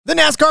The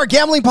NASCAR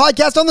Gambling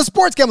Podcast on the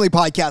Sports Gambling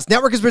Podcast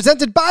Network is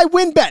presented by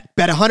WynnBET.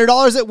 Bet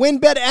 $100 at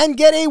WynnBET and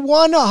get a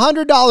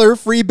 $100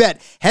 free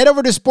bet. Head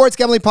over to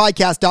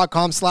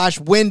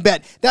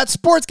sportsgamblingpodcast.com/WynnBET. That's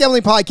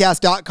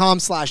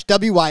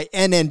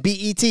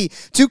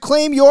sportsgamblingpodcast.com/WYNNBET to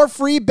claim your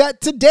free bet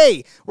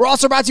today. We're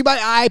also brought to you by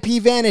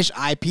IPVanish.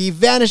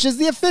 IPVanish is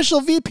the official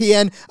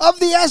VPN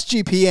of the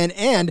SGPN,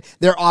 and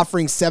they're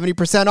offering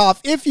 70% off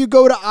if you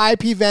go to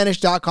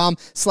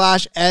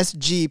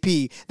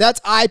IPVanish.com/SGP. That's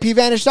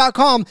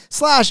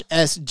IPVanish.com/SGP.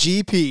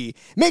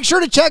 Make sure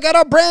to check out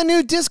our brand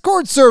new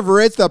Discord server.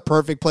 It's the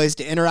perfect place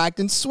to interact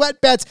and sweat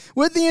bets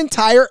with the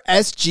entire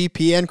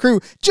SGPN crew.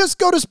 Just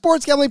go to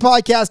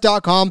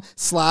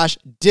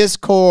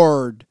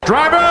sportsgamblingpodcast.com/Discord.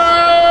 Driver,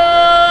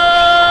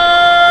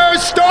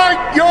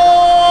 start your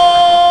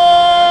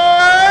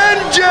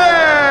engine!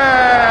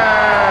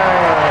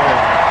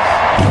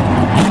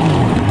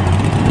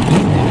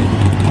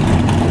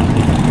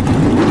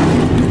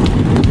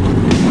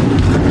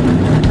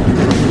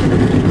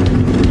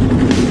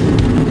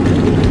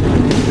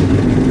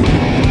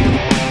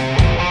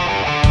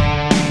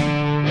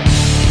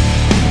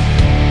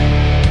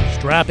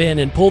 Strap in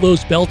and pull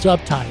those belts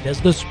up tight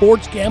as the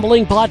Sports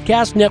Gambling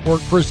Podcast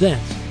Network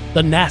presents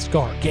the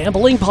NASCAR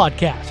Gambling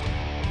Podcast.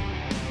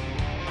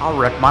 I'll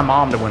wreck my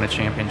mom to win a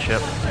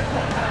championship.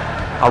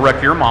 I'll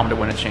wreck your mom to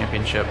win a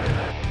championship.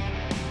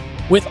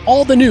 With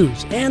all the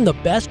news and the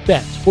best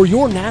bets for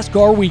your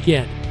NASCAR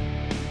weekend.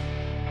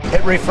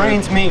 It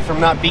refrains me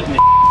from not beating the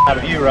out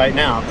of you right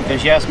now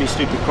because you asked me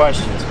stupid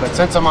questions. But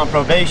since I'm on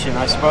probation,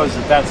 I suppose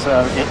that's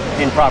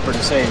improper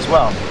to say as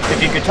well.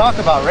 If you could talk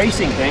about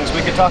racing things,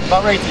 we could talk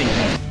about racing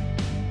things.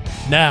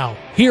 Now,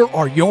 here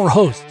are your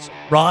hosts,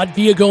 Rod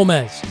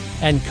Villagomez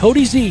and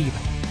Cody Zeeb.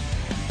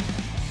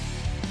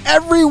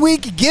 Every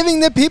week giving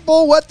the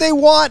people what they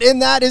want,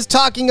 and that is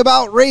talking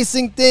about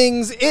racing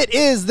things. It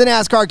is the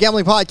NASCAR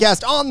Gambling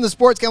Podcast on the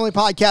Sports Gambling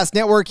Podcast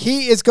Network.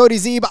 He is Cody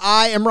Zeeb.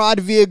 I am Rod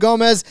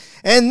Villagomez.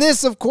 And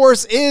this, of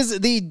course,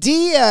 is the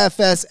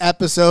DFS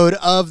episode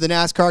of the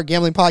NASCAR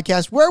Gambling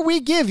Podcast, where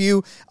we give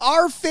you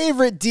our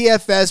favorite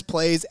DFS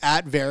plays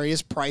at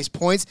various price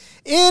points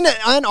in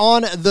and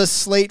on the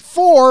slate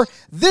for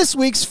this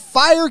week's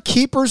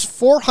FireKeepers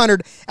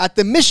 400 at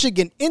the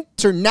Michigan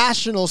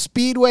International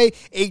Speedway,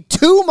 a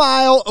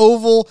 2-mile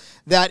oval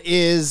that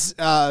is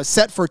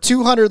set for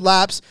 200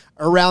 laps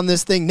around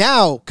this thing.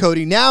 Now,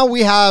 Cody,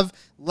 we have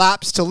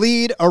laps to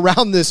lead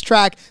around this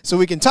track, so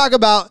we can talk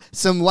about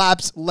some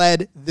laps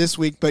led this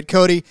week. But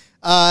Cody,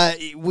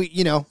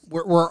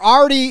 we're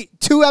already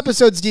 2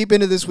 episodes deep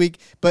into this week,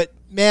 but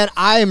man,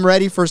 I am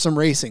ready for some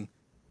racing.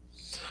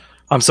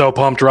 I'm so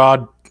pumped,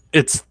 Rod.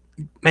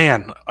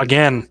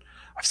 Again,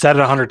 I've said it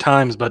 100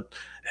 times, but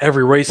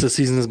every race this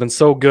season has been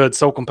so good,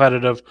 so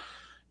competitive.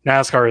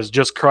 NASCAR has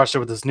just crushed it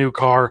with this new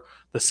car.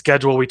 The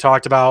schedule we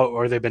talked about,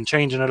 or they've been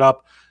changing it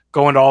up,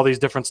 going to all these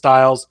different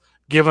styles,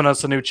 giving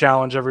us a new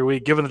challenge every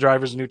week, giving the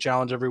drivers a new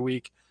challenge every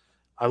week.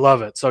 I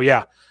love it. So,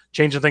 yeah,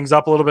 changing things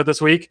up a little bit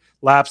this week.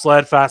 Laps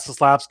led,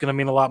 fastest laps, going to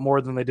mean a lot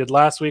more than they did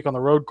last week on the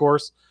road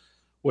course,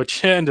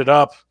 which ended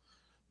up,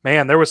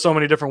 man, there were so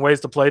many different ways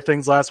to play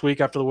things last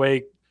week after the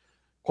way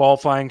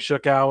qualifying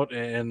shook out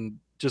and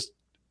just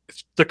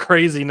the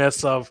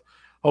craziness of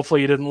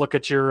hopefully you didn't look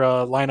at your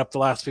lineup the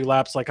last few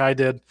laps like I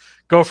did.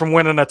 Go from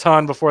winning a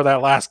ton before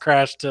that last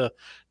crash to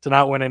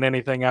not winning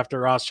anything after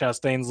Ross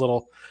Chastain's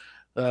little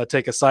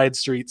take a side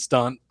street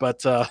stunt.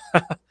 But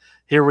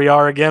here we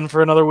are again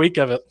for another week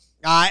of it.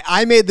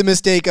 I made the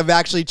mistake of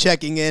actually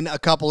checking in a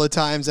couple of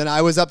times, and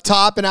I was up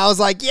top, and I was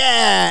like,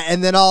 yeah,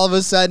 and then all of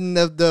a sudden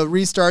the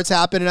restarts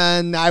happened,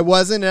 and I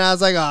wasn't, and I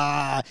was like,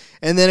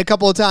 and then a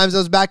couple of times I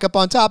was back up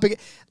on top again.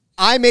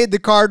 I made the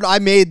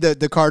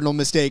cardinal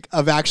mistake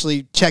of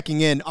actually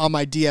checking in on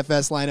my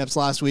DFS lineups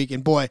last week,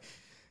 and boy,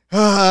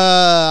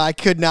 I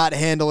could not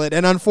handle it.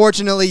 And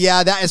unfortunately,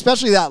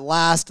 especially that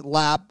last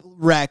lap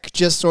wreck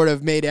just sort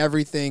of made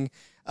everything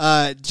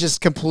just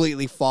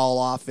completely fall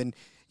off. And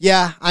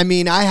yeah, I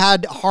mean, I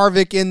had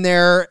Harvick in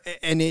there,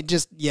 and it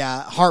just,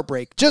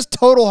 heartbreak, just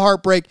total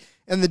heartbreak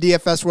in the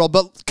DFS world.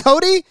 But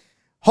Cody,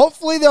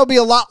 hopefully there'll be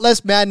a lot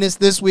less madness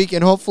this week,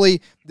 and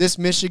hopefully this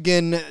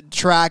Michigan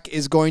track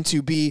is going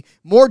to be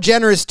more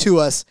generous to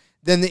us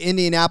than the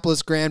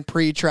Indianapolis Grand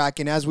Prix track.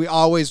 And as we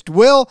always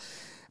will,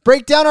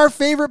 break down our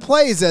favorite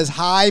plays as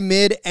high,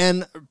 mid,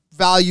 and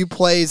value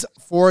plays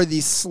for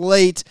the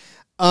slate.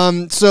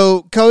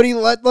 So Cody,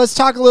 let's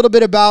talk a little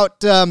bit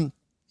about,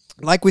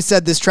 like we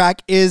said, this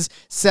track is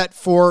set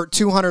for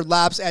 200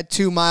 laps at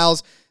 2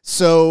 miles.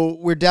 So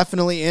we're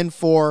definitely in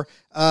for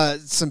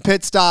some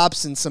pit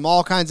stops and some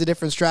all kinds of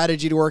different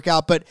strategy to work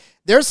out. But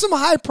there's some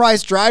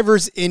high-priced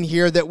drivers in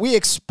here that we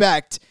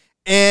expect,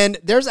 and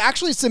there's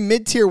actually some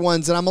mid-tier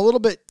ones that I'm a little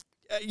bit,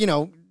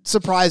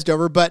 surprised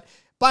over. But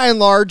by and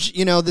large,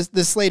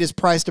 this slate is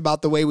priced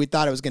about the way we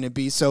thought it was going to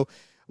be. So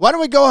why don't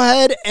we go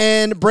ahead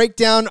and break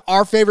down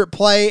our favorite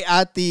play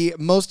at the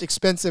most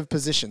expensive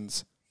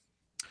positions?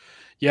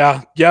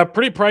 Yeah,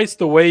 pretty priced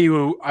the way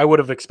I would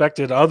have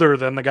expected other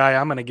than the guy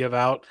I'm going to give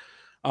out.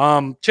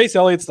 Chase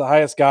Elliott's the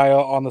highest guy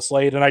on the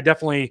slate, and I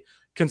definitely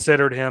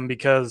considered him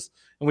because,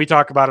 and we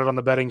talk about it on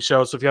the betting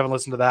show. So if you haven't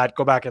listened to that,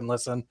 go back and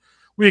listen.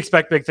 We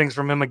expect big things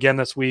from him again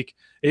this week.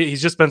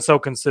 He's just been so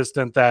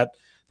consistent that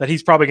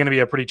he's probably going to be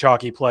a pretty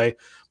chalky play.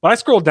 But I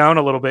scrolled down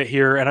a little bit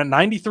here, and at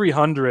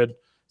 9,300,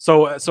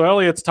 so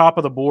Elliott's top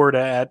of the board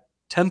at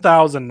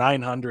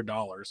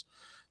 $10,900.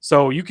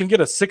 So you can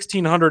get a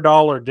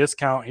 $1,600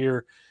 discount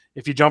here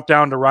if you jump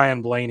down to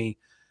Ryan Blaney.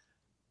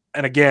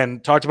 And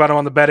again, talked about him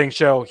on the betting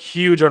show.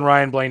 Huge on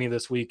Ryan Blaney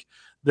this week.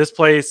 This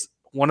place,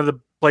 one of the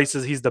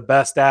places he's the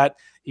best at.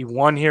 He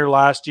won here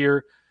last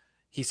year.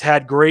 He's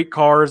had great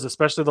cars,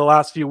 especially the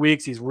last few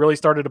weeks. He's really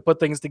started to put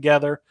things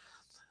together.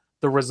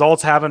 The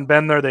results haven't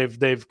been there.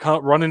 They've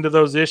run into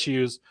those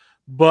issues,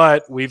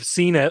 but we've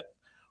seen it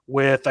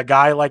with a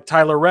guy like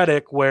Tyler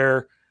Reddick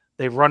where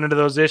they've run into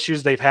those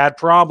issues. They've had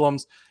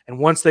problems, and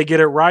once they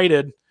get it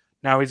righted,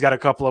 now he's got a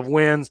couple of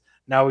wins.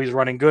 Now he's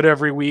running good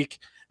every week,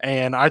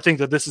 and I think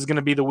that this is going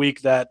to be the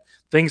week that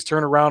things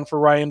turn around for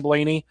Ryan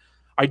Blaney.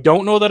 I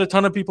don't know that a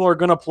ton of people are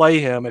going to play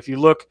him. If you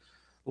look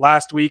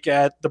last week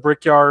at the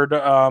Brickyard,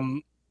 at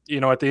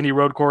the Indy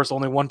Road Course,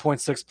 only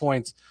 1.6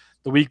 points.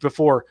 The week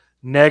before,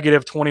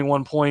 negative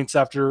 21 points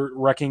after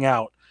wrecking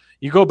out.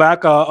 You go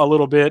back a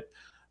little bit.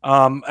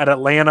 At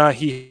Atlanta,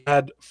 he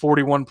had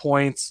 41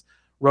 points.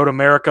 Road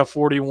America,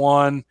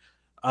 41.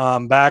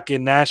 Back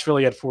in Nashville,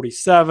 he had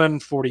 47,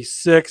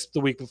 46 the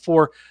week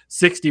before,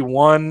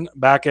 61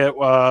 back at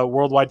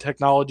Worldwide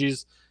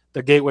Technologies,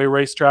 the Gateway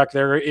Racetrack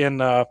there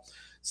in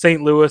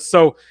St. Louis.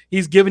 So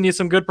he's given you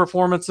some good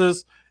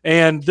performances.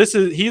 And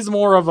he's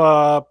more of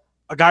a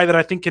guy that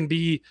I think can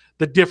be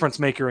the difference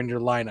maker in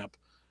your lineup.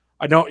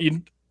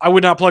 I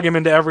would not plug him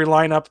into every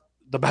lineup.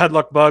 The bad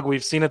luck bug,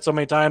 we've seen it so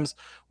many times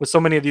with so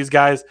many of these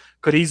guys,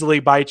 could easily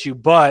bite you.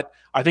 But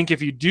I think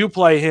if you do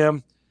play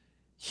him,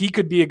 he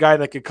could be a guy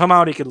that could come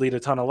out. He could lead a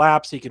ton of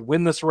laps. He could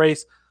win this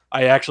race.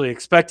 I actually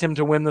expect him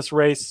to win this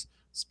race.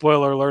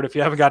 Spoiler alert, if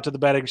you haven't got to the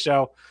betting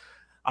show.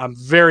 I'm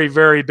very,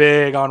 very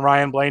big on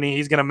Ryan Blaney.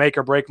 He's going to make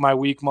or break my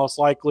week most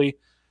likely.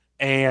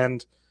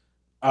 And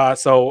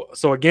so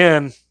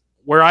again,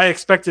 where I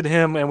expected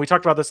him, and we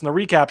talked about this in the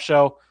recap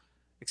show,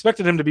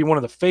 expected him to be one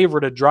of the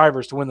favorited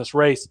drivers to win this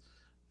race.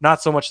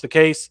 Not so much the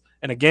case.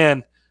 And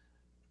again,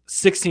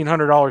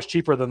 $1,600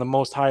 cheaper than the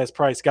most highest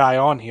priced guy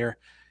on here.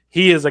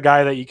 He is a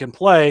guy that you can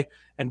play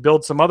and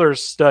build some other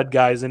stud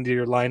guys into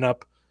your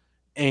lineup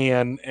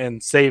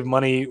and save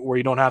money where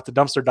you don't have to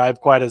dumpster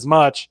dive quite as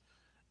much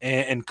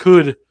and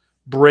could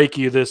break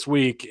you this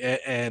week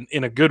and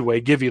in a good way,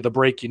 give you the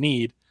break you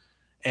need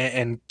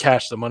and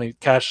cash the money,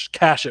 cash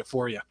it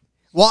for you.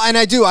 Well, and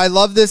I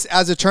love this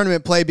as a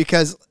tournament play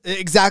because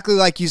exactly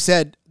like you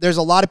said, there's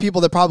a lot of people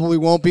that probably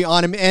won't be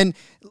on him. And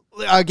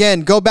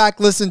again, go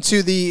back, listen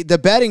to the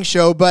betting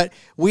show, but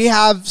we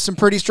have some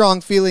pretty strong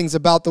feelings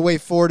about the way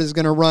Ford is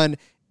going to run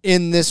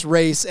in this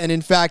race. And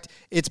in fact,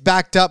 it's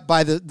backed up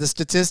by the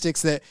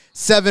statistics that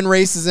 7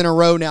 races in a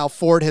row now,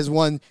 Ford has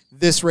won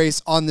this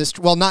race on this,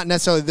 well, not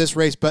necessarily this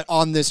race, but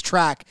on this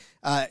track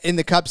in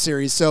the Cup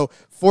Series. So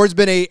Ford's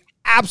been a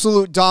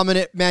absolute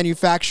dominant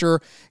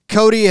manufacturer.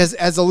 Cody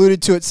has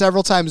alluded to it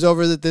several times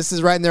over that this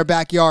is right in their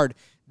backyard.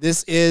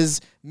 This is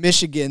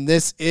Michigan.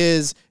 This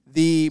is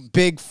the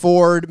big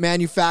Ford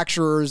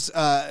manufacturer's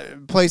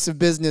place of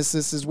business.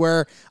 This is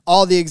where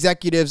all the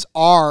executives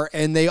are,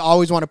 and they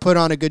always want to put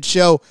on a good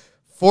show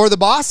for the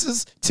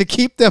bosses to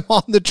keep them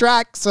on the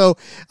track. So,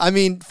 I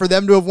mean, for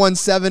them to have won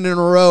 7 in a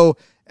row,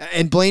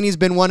 and Blaney's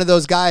been one of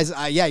those guys.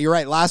 Yeah, you're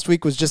right. Last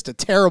week was just a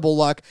terrible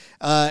luck.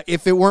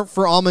 If it weren't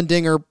for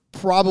Allmendinger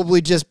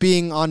probably just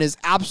being on his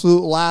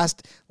absolute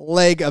last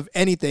leg of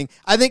anything,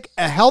 I think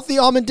a healthy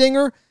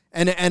Allmendinger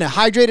and a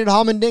hydrated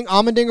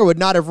Allmendinger would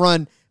not have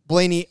run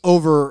Blaney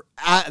over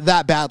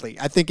that badly.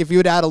 I think if he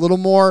would add a little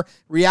more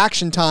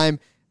reaction time,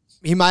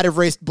 he might have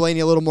raced Blaney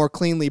a little more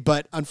cleanly,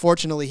 but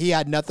unfortunately he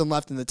had nothing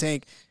left in the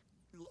tank,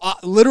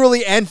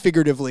 literally and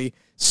figuratively.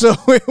 So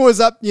it was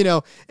up,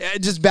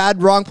 just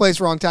bad, wrong place,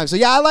 wrong time. So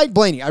yeah, I like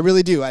Blaney. I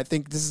really do. I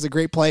think this is a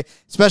great play,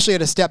 especially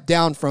at a step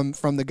down from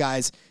the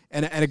guys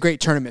and a great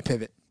tournament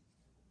pivot.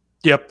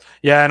 Yep.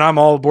 Yeah. And I'm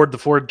all aboard the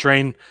Ford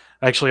train.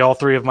 Actually, all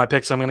 3 of my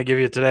picks I'm going to give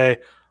you today,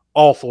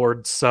 all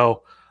Fords.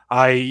 So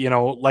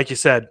like you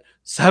said,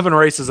 7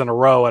 races in a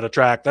row at a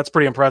track. That's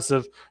pretty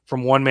impressive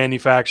from one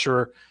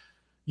manufacturer.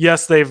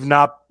 Yes, they've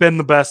not been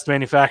the best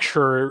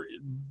manufacturer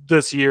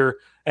this year,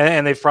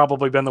 and they've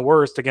probably been the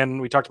worst. Again,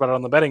 we talked about it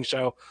on the betting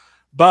show,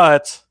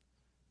 but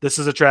this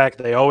is a track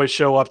they always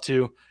show up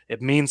to.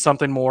 It means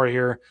something more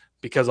here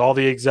because all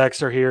the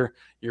execs are here.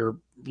 You're,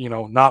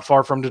 not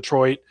far from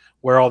Detroit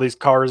where all these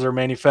cars are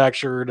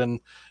manufactured and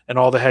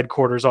all the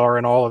headquarters are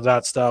and all of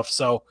that stuff.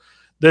 So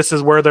this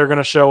is where they're going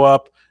to show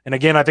up. And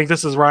again, I think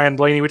this is Ryan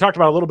Blaney. We talked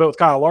about it a little bit with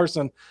Kyle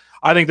Larson.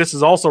 I think this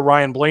is also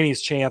Ryan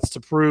Blaney's chance to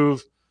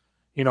prove,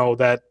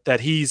 that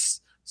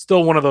he's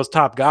still one of those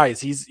top guys.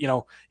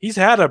 He's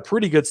had a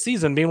pretty good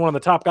season being one of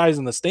the top guys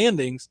in the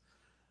standings,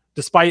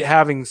 despite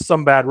having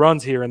some bad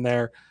runs here and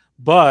there.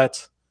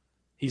 But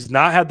he's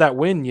not had that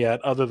win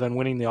yet other than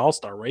winning the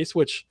All-Star race,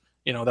 which,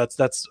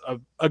 that's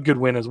a good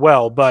win as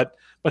well. But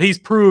he's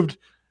proved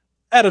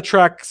at a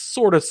track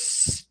sort of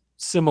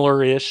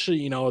similar-ish.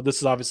 This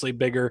is obviously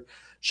bigger,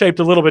 shaped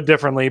a little bit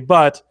differently,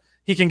 but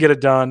he can get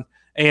it done,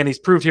 and he's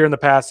proved here in the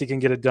past he can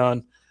get it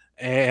done.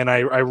 And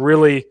I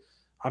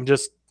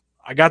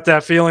got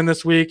that feeling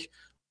this week,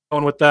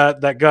 going with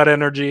that gut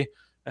energy,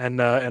 and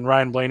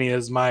Ryan Blaney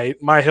is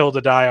my hill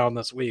to die on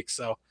this week.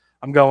 So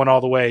I'm going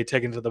all the way,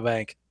 taking it to the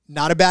bank.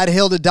 Not a bad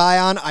hill to die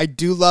on. I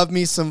do love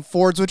me some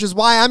Fords, which is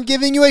why I'm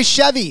giving you a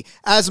Chevy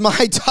as my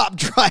top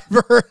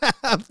driver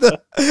of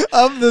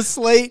the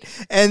slate,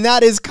 and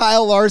that is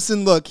Kyle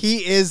Larson. Look,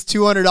 he is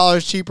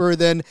 $200 cheaper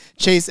than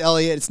Chase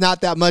Elliott. It's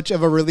not that much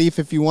of a relief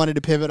if you wanted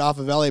to pivot off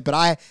of Elliott,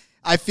 but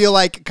I feel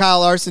like Kyle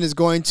Larson is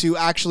going to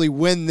actually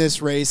win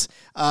this race.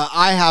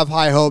 I have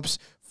high hopes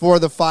for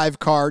the 5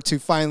 car to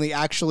finally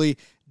actually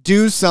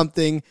do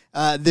something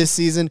this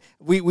season.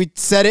 We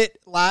said it.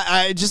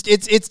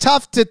 It's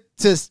tough to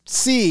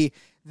see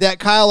that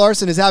Kyle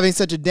Larson is having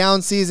such a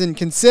down season,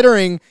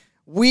 considering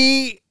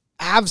we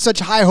have such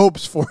high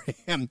hopes for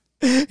him.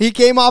 He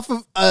came off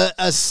of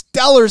a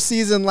stellar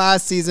season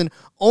last season,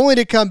 only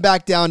to come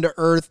back down to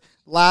earth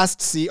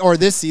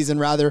this season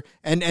rather,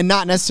 and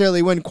not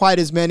necessarily win quite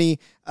as many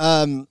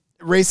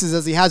races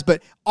as he has.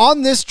 But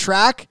on this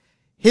track,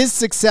 his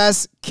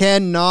success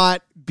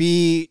cannot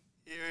be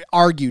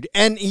argued.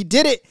 And he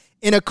did it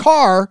in a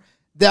car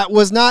that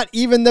was not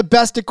even the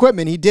best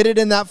equipment. He did it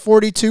in that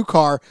 42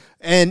 car,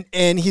 and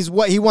he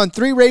won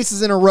 3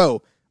 races in a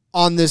row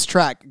on this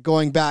track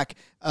going back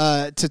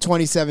to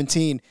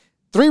 2017.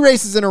 3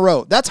 races in a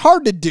row. That's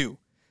hard to do.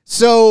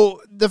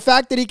 So the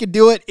fact that he could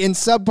do it in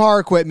subpar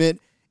equipment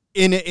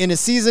in a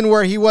season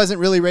where he wasn't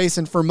really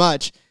racing for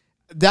much,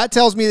 that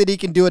tells me that he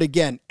can do it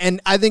again. And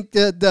I think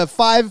the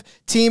 5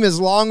 team is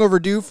long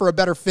overdue for a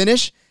better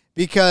finish,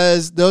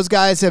 because those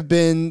guys have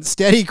been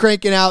steady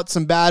cranking out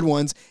some bad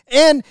ones.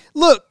 And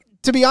look,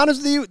 to be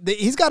honest with you,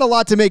 he's got a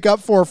lot to make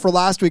up for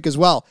last week as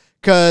well,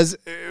 because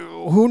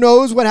who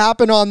knows what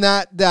happened on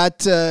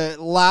that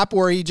lap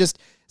where he just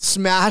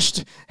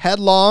smashed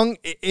headlong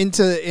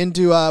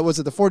into was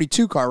it the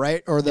 42 car,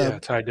 right? Or the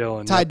Ty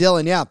Dillon. Ty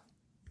Dillon, yeah.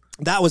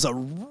 That was a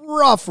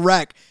rough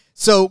wreck.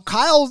 So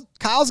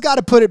Kyle's got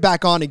to put it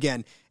back on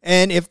again.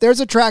 And if there's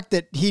a track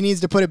that he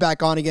needs to put it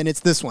back on again, it's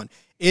this one.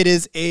 It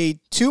is a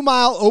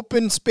 2-mile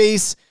open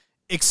space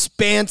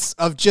expanse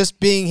of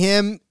just being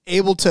him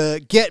able to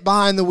get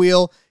behind the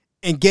wheel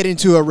and get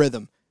into a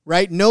rhythm,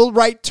 right? No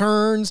right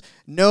turns,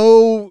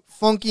 no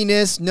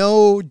funkiness,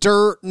 no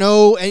dirt,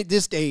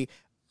 just a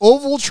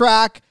oval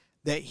track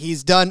that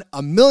he's done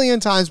a million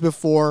times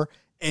before,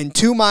 and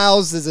 2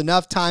 miles is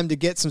enough time to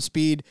get some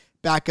speed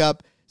back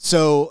up.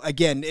 So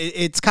again,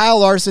 it's Kyle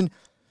Larson.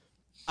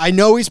 I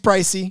know he's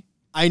pricey.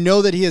 I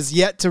know that he has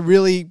yet to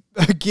really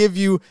give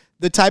you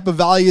the type of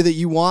value that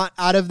you want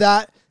out of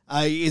that.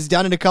 He's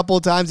done it a couple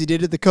of times. He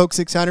did it at the Coke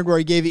 600 where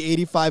he gave you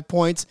 85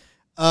 points.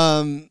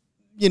 So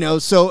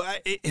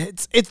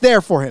it's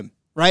there for him,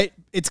 right?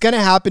 It's going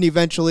to happen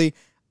eventually.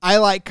 I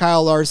like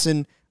Kyle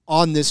Larson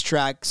on this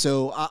track,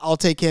 so I'll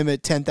take him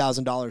at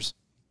 $10,000.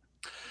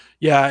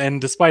 Yeah, and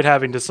despite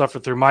having to suffer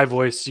through my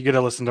voice, you get to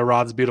listen to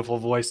Rod's beautiful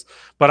voice.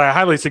 But I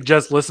highly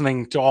suggest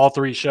listening to all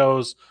 3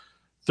 shows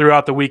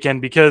throughout the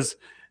weekend, because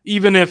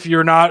even if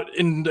you're not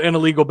in a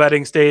legal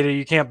betting state or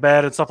you can't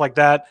bet and stuff like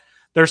that,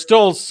 there's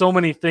still so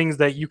many things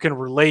that you can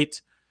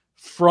relate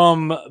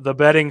from the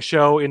betting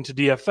show into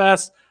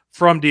DFS,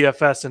 from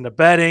DFS into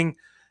betting.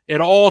 It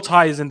all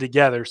ties in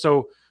together.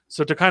 So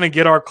to kind of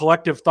get our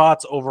collective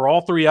thoughts over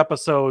all 3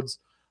 episodes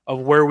of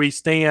where we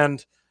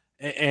stand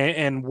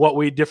and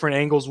what different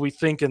angles we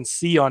think and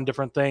see on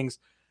different things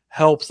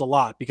helps a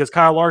lot. Because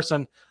Kyle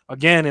Larson,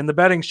 again, in the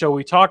betting show,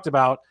 I talked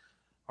about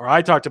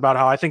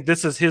how I think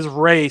this is his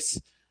race,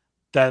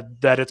 that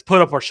it's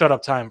put up or shut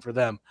up time for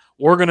them.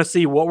 We're going to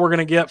see what we're going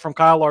to get from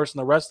Kyle Larson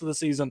the rest of the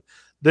season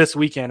this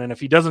weekend. And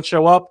if he doesn't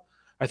show up,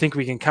 I think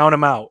we can count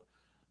him out.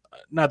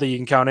 Not that you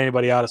can count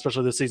anybody out,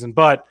 especially this season,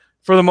 but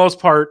for the most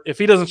part, if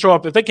he doesn't show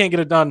up, if they can't get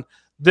it done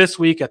this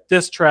week at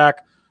this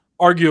track,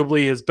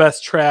 arguably his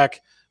best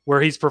track, where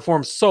he's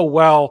performed so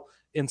well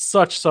in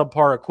such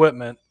subpar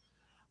equipment,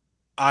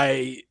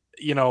 if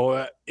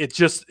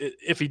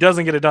he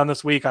doesn't get it done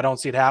this week, I don't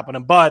see it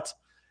happening. But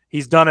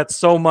he's done it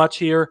so much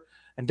here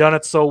and done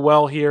it so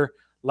well here.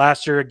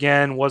 Last year,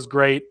 again, was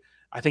great.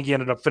 I think he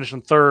ended up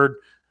finishing 3rd,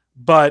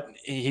 but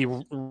he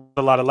ran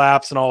a lot of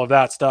laps and all of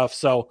that stuff.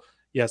 So,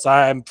 yes,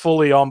 I'm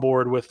fully on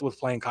board with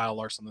playing Kyle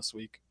Larson this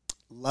week.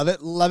 Love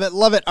it, love it,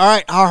 love it. All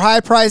right, our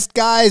high-priced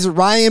guys,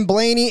 Ryan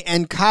Blaney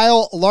and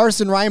Kyle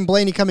Larson. Ryan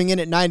Blaney coming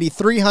in at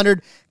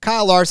 $9,300.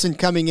 Kyle Larson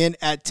coming in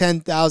at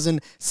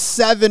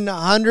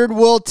 $10,700.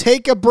 We'll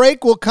take a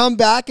break. We'll come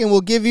back, and we'll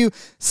give you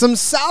some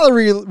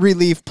salary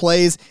relief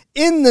plays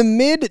in the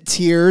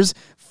mid-tiers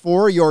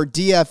for your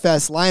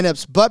DFS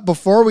lineups. But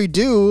before we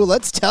do,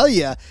 let's tell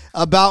you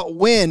about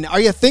Win. Are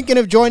you thinking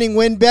of joining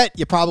WinBet?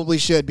 You probably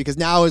should, because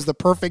now is the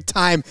perfect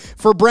time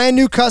for brand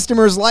new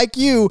customers like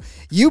you.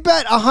 You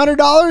bet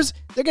 $100,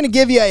 they're going to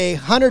give you a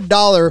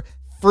 $100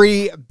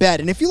 free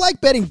bet. And if you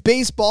like betting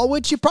baseball,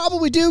 which you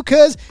probably do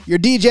because you're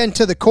DGen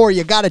to the core,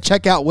 you got to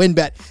check out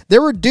WynnBET.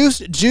 Their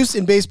reduced juice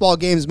in baseball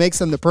games makes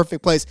them the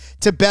perfect place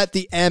to bet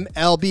the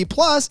MLB.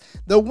 Plus,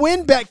 the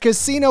WynnBET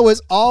Casino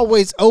is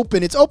always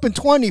open. It's open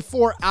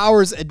 24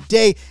 hours a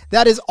day.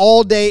 That is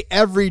all day,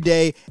 every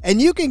day.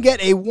 And you can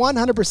get a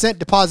 100%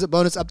 deposit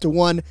bonus up to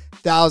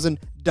 $1,000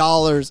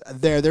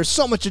 there. There's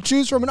so much to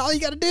choose from, and all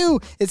you got to do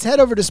is head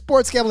over to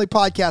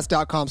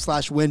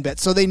sportsgamblingpodcast.com/WynnBET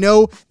so they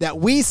know that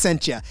we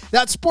sent you.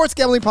 That's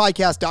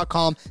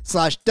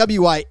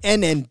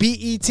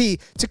sportsgamblingpodcast.com/WYNNBET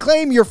to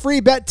claim your free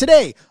bet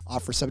today.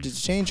 Offer subject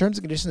to change. Terms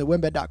and conditions at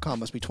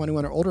WynnBET.com. Must be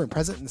 21 or older and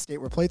present in the state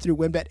where playthrough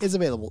WynnBET is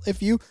available.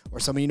 If you or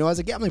someone you know has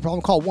a gambling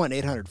problem, call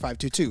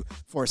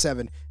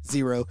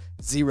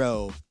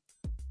 1-800-522-4700.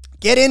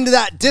 Get into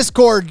that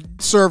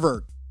Discord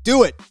server.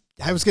 Do it.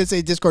 I was going to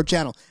say Discord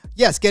channel.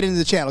 Yes, get into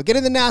the channel. Get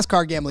in the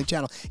NASCAR gambling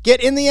channel.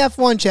 Get in the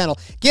F1 channel.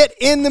 Get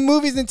in the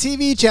movies and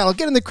TV channel.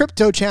 Get in the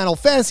crypto channel,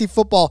 fantasy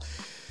football.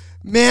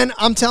 Man,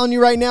 I'm telling you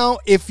right now,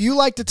 if you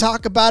like to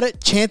talk about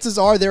it, chances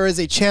are there is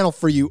a channel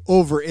for you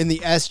over in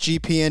the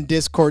SGPN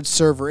Discord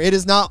server. It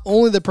is not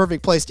only the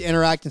perfect place to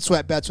interact and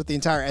sweat bets with the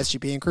entire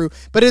SGPN crew,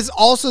 but it is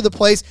also the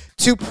place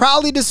to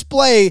proudly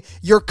display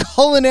your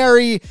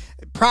culinary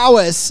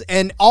prowess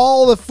and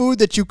all the food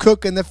that you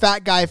cook in the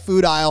Fat Guy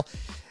food aisle.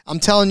 I'm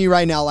telling you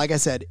right now, like I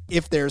said,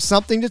 if there's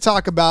something to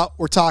talk about,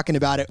 we're talking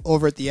about it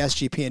over at the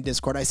SGPN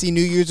Discord. I see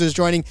new users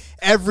joining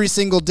every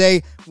single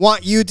day.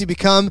 Want you to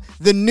become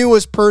the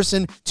newest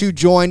person to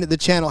join the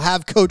channel.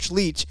 Have Coach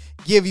Leach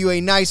give you a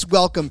nice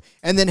welcome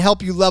and then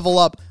help you level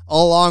up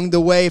along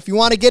the way. If you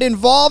want to get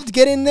involved,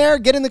 get in there,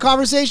 get in the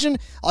conversation,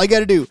 all you got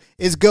to do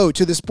is go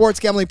to the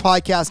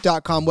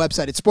sportsgamblingpodcast.com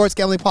website. It's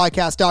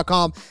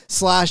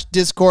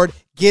sportsgamblingpodcast.com/Discord.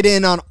 Get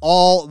in on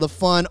all the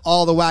fun,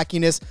 all the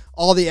wackiness,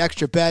 all the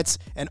extra bets,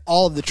 and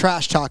all of the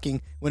trash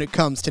talking when it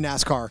comes to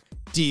NASCAR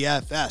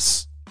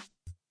DFS.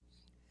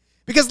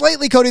 Because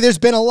lately, Cody, there's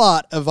been a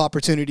lot of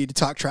opportunity to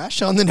talk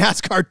trash on the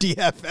NASCAR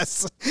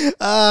DFS.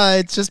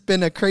 It's just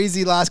been a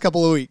crazy last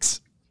couple of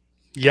weeks.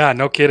 Yeah,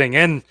 no kidding.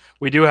 And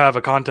we do have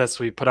a contest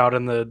we put out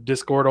in the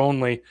Discord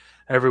only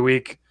every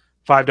week,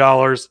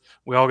 $5.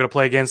 We all got to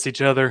play against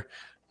each other.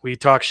 We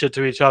talk shit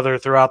to each other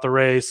throughout the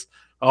race.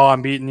 Oh,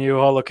 I'm beating you.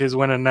 Oh, look, who's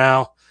winning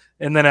now.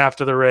 And then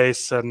after the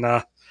race,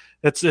 and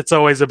it's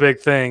always a big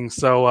thing.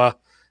 So,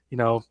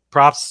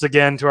 props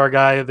again to our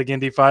guy at the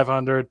Gindy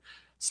 500.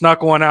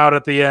 Snuck one out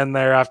at the end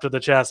there after the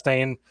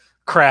Chastain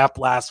crap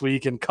last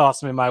week and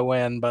cost me my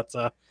win. But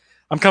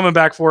I'm coming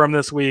back for him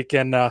this week.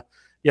 And,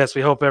 yes,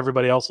 we hope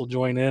everybody else will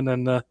join in,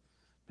 and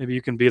maybe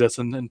you can beat us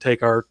and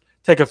take a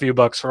few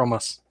bucks from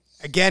us.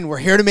 Again, we're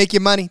here to make you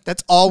money.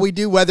 That's all we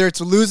do, whether it's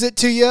lose it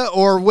to you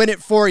or win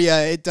it for you.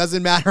 It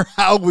doesn't matter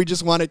how. We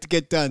just want it to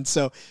get done.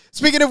 So,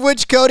 speaking of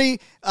which, Cody,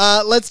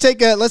 let's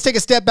take a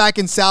step back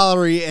in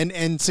salary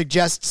and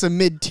suggest some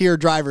mid-tier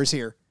drivers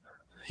here.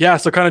 Yeah,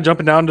 so kind of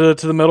jumping down to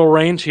the middle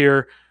range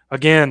here.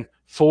 Again,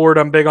 Ford,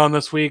 I'm big on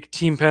this week.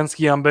 Team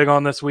Penske, I'm big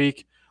on this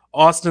week.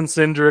 Austin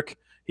Cindric,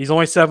 he's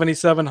only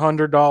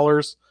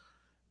 $7,700.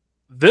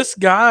 This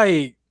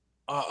guy,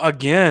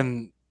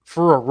 again,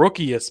 for a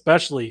rookie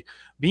especially,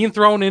 being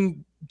thrown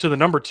into the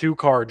number 2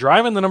 car,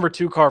 driving the number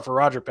 2 car for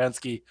Roger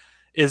Penske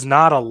is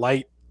not a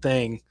light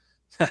thing.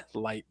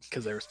 Light,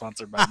 because they were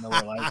sponsored by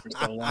Miller Lite for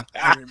so long.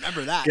 I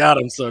remember that. God,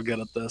 I'm so good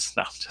at this.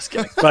 No, just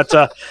kidding. But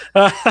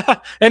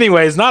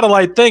anyways, not a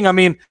light thing. I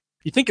mean,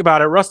 you think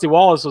about it, Rusty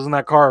Wallace was in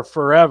that car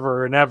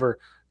forever and ever.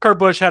 Kurt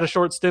Busch had a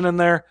short stint in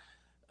there.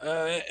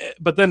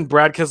 But then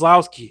Brad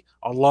Keselowski,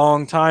 a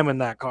long time in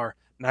that car.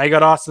 Now you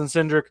got Austin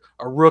Cindric,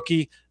 a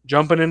rookie,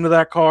 jumping into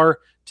that car,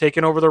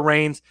 taking over the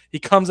reins. He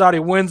comes out, he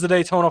wins the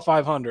Daytona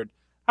 500.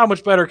 How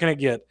much better can it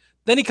get?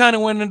 Then he kind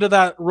of went into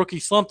that rookie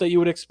slump that you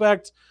would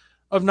expect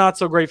of not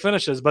so great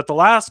finishes. But the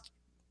last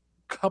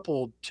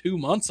 2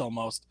 months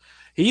almost,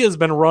 he has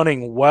been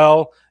running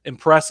well,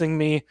 impressing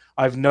me.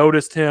 I've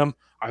noticed him.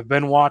 I've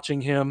been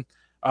watching him.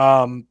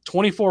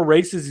 24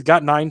 races, he's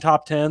got 9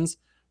 top 10s.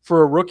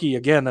 For a rookie,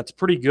 again, that's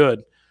pretty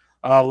good.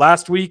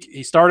 Last week,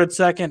 he started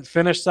second,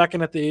 finished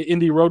second at the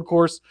Indy Road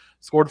Course,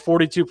 scored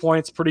 42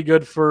 points, pretty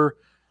good for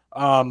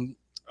a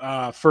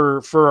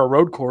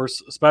road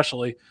course,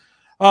 especially.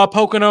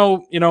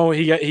 Pocono,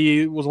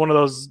 he was one of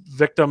those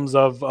victims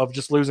of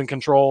just losing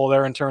control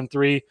there in turn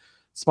 3,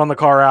 spun the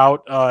car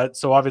out,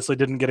 so obviously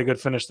didn't get a good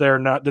finish there,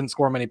 didn't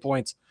score many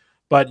points.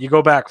 But you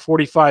go back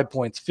 45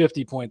 points,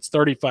 50 points,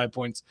 35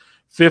 points,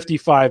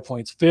 55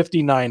 points,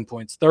 59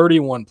 points,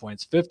 31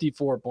 points,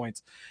 54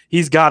 points.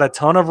 He's got a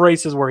ton of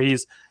races where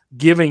he's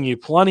giving you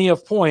plenty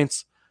of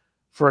points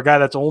for a guy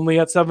that's only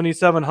at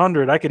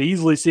 7,700. I could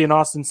easily see an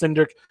Austin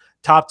Cindric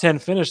top 10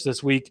 finish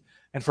this week.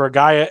 And for a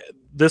guy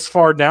this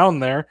far down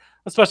there,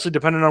 especially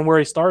depending on where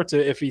he starts,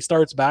 if he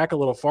starts back a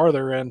little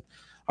farther, and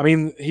I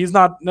mean, he's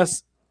not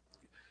necessarily,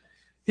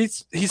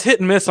 he's hit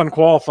and miss on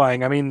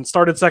qualifying. I mean,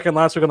 started second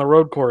last week on the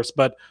road course,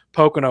 but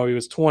Pocono, he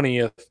was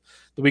 20th.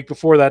 The week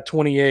before that,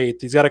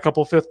 28th. He's got a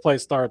couple 5th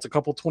place starts, a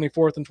couple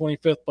 24th and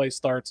 25th place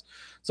starts.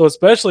 So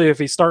especially if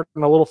he's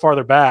starting a little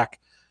farther back,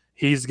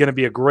 he's going to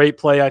be a great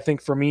play, I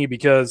think, for me,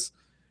 because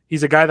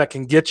he's a guy that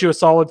can get you a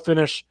solid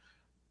finish.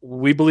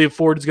 We believe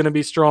Ford is going to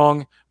be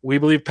strong. We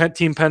believe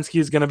Team Penske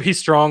is going to be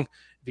strong.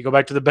 If you go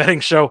back to the betting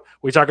show,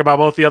 we talk about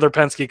both the other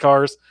Penske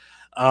cars.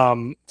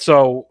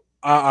 So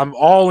I'm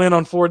all in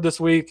on Ford this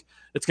week.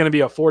 It's going to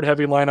be a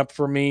Ford-heavy lineup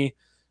for me,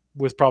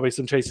 with probably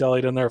some Chase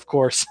Elliott in there, of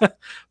course.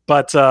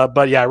 but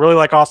yeah, I really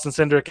like Austin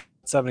Cindric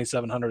at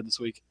 7,700 this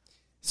week.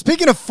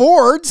 Speaking of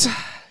Fords,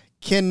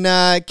 can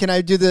I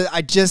do the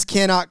I just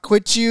cannot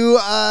quit you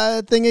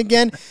thing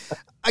again?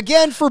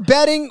 Again, for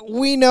betting,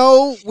 we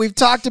know, we've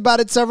talked about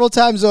it several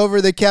times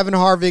over, that Kevin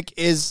Harvick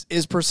is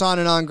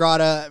persona non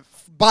grata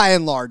by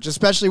and large,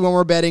 especially when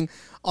we're betting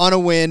on a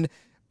win.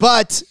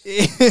 But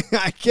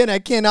I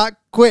cannot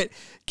quit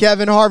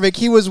Kevin Harvick.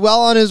 He was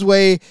well on his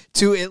way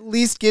to at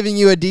least giving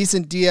you a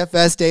decent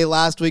DFS day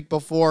last week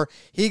before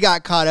he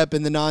got caught up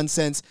in the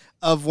nonsense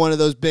of one of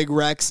those big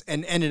wrecks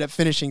and ended up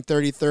finishing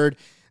 33rd.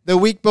 The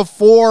week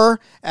before,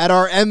 at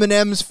our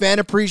M&M's Fan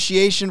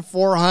Appreciation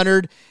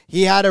 400,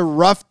 he had a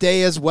rough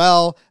day as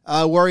well,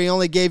 where he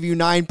only gave you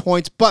 9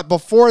 points. But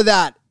before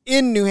that,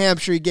 in New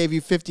Hampshire, he gave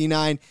you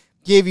 59,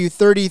 gave you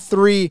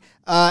 33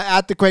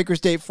 at the Quaker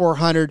State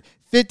 400,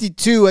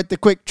 52 at the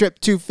Quick Trip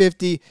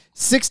 250,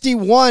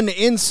 61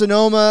 in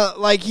Sonoma.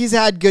 Like, he's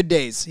had good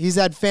days. He's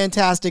had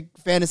fantastic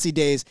fantasy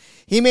days.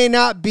 He may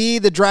not be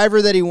the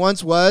driver that he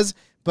once was,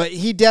 but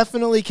he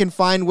definitely can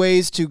find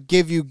ways to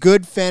give you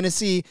good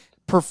fantasy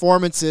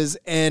performances.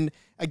 And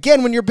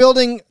again, when you're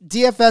building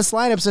DFS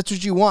lineups, that's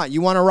what you want.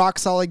 You want a rock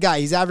solid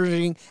guy. He's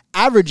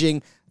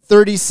averaging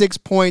 36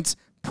 points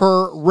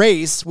per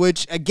race,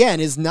 which again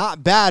is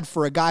not bad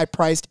for a guy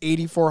priced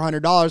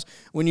 $8,400.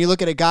 When you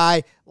look at a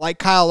guy like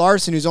Kyle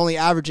Larson, who's only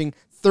averaging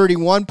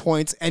 31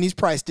 points and he's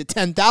priced at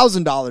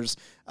 $10,000,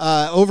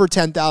 over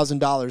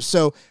 $10,000.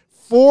 So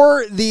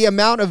for the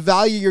amount of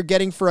value you're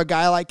getting for a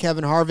guy like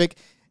Kevin Harvick,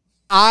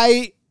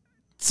 I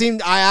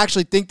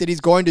actually think that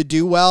he's going to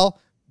do well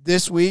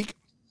this week.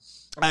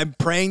 I'm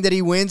praying that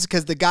he wins,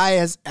 because the guy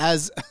has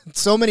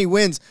so many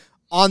wins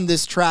on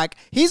this track.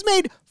 He's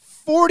made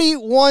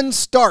 41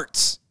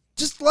 starts.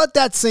 Just let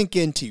that sink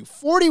into you.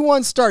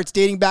 41 starts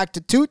dating back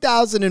to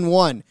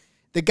 2001.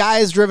 The guy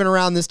has driven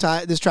around this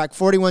track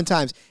 41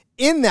 times.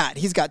 In that,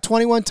 he's got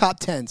 21 top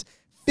 10s,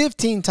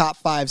 15 top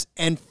 5s,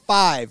 and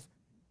five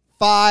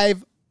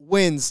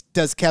wins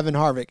does Kevin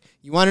Harvick.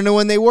 You want to know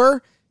when they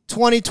were?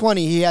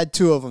 2020, he had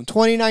 2 of them.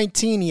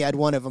 2019, he had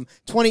 1 of them.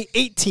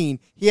 2018,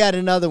 he had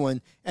another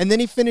one. And then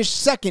he finished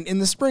second in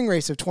the spring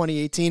race of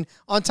 2018.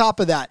 On top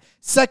of that,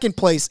 second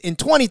place in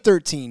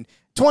 2013,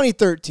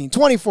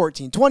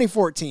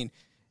 2014.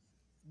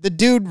 The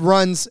dude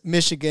runs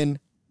Michigan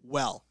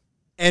well.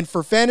 And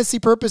for fantasy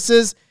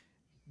purposes,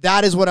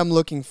 that is what I'm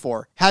looking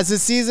for. Has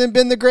his season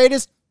been the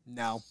greatest?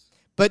 No.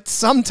 But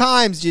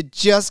sometimes you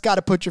just got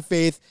to put your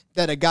faith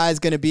that a guy's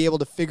going to be able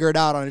to figure it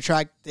out on a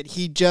track that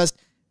he just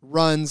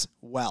runs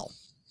well.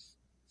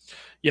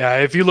 Yeah,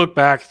 if you look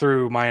back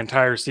through my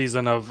entire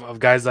season of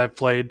guys I've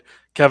played,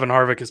 Kevin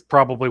Harvick is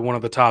probably one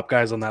of the top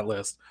guys on that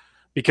list,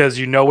 because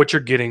you know what you're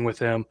getting with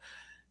him.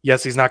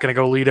 Yes, he's not going to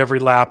go lead every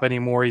lap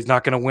anymore. He's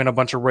not going to win a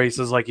bunch of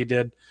races like he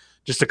did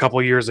just a couple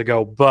years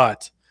ago,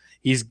 but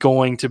he's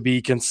going to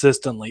be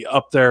consistently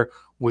up there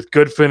with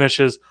good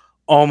finishes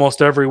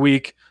almost every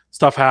week.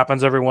 Stuff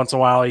happens every once in a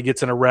while. He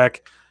gets in a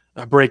wreck,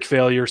 a brake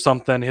failure,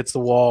 something hits the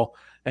wall,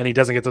 and he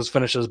doesn't get those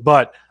finishes.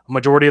 But a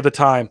majority of the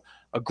time,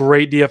 a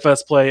great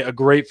DFS play, a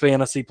great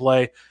fantasy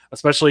play,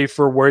 especially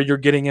for where you're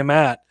getting him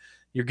at.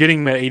 You're getting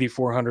him at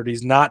 $8,400.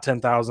 He's not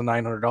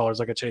 $10,900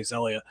 like a Chase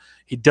Elliott.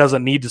 He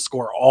doesn't need to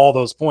score all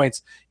those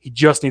points. He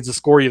just needs to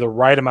score you the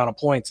right amount of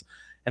points,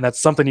 and that's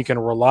something you can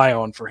rely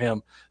on for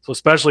him. So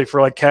especially for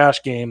like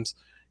cash games,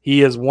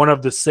 he is one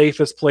of the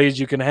safest plays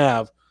you can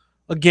have.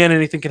 Again,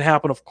 anything can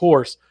happen, of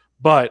course,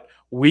 but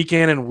week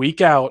in and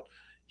week out,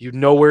 you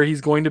know where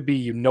he's going to be.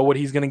 You know what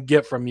he's going to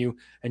get from you,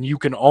 and you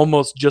can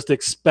almost just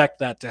expect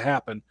that to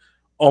happen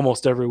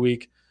almost every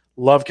week.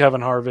 Love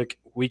Kevin Harvick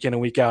week in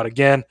and week out.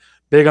 Again,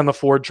 big on the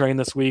Ford train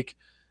this week.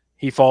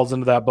 He falls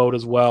into that boat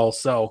as well.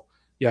 So,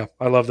 yeah,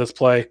 I love this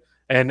play.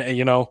 And,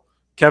 you know,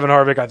 Kevin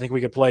Harvick, I think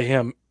we could play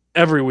him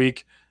every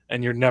week,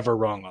 and you're never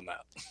wrong on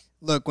that.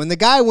 Look, when the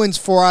guy wins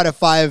 4 out of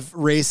 5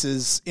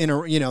 races in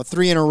a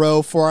 3 in a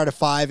row, 4 out of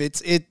 5,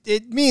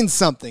 it means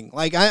something.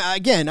 Like,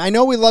 I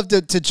know we love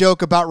to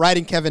joke about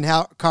writing Kevin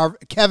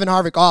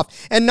Harvick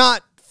off, and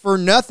not for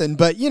nothing,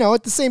 but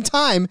at the same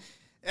time,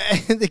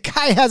 the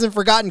guy hasn't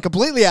forgotten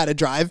completely how to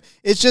drive.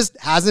 It just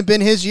hasn't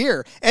been his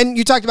year. And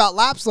you talked about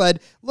laps led.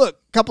 Look,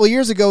 a couple of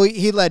years ago,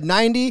 he led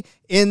 90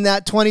 in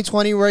that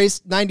 2020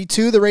 race,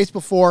 92 the race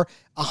before,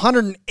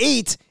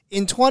 108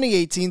 in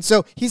 2018.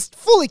 So he's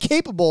fully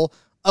capable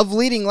of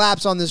leading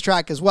laps on this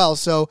track as well.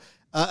 So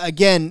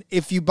again,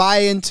 if you buy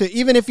into,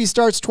 even if he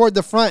starts toward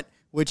the front,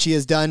 which he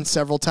has done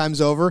several times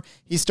over,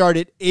 he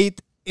started 8th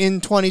in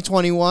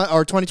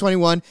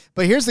 2021.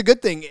 But here's the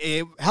good thing,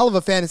 a hell of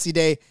a fantasy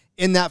day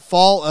in that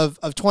fall of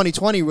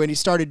 2020 when he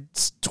started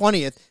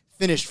 20th,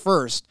 finished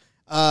first,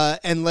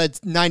 and led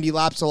 90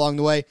 laps along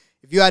the way.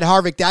 If you had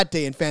Harvick that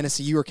day in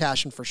fantasy, you were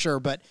cashing for sure.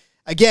 But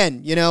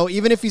again,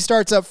 even if he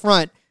starts up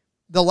front,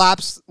 the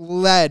laps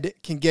led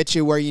can get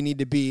you where you need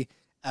to be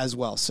as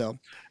well. So,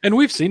 and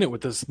we've seen it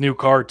with this new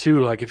car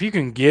too. Like if you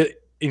can get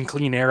in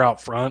clean air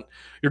out front,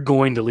 you're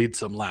going to lead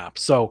some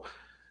laps. So,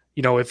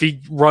 if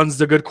he runs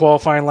the good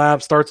qualifying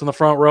lap, starts in the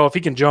front row, if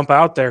he can jump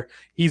out there,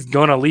 he's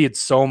going to lead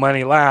so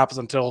many laps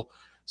until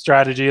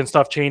strategy and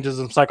stuff changes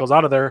and cycles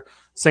out of there.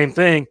 Same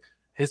thing.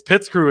 His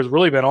pits crew has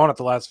really been on it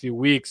the last few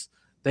weeks.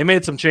 They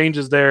made some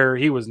changes there.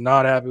 He was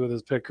not happy with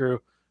his pit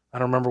crew. I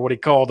don't remember what he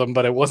called them,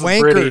 but it wasn't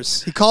wankers.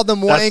 Pretty. He called them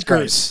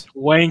wankers. Right.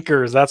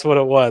 Wankers, that's what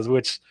it was,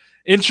 which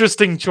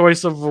interesting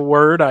choice of a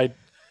word. I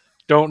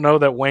don't know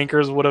that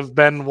wankers would have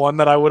been one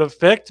that I would have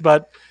picked,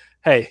 but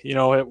hey,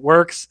 it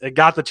works. It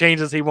got the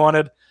changes he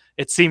wanted.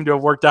 It seemed to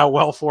have worked out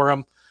well for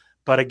him.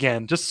 But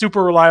again, just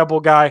super reliable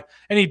guy,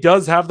 and he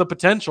does have the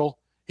potential.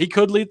 He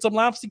could lead some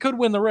laps. He could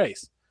win the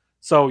race.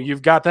 So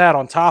you've got that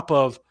on top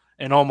of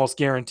an almost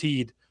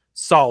guaranteed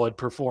solid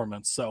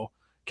performance. So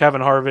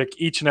Kevin Harvick,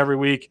 each and every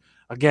week,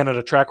 again, at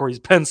a track where he's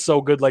been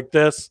so good like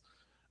this,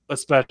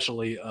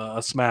 especially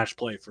a smash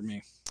play for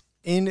me.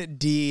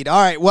 Indeed. All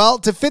right. Well,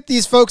 to fit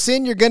these folks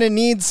in, you're going to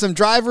need some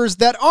drivers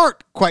that aren't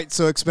quite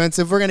so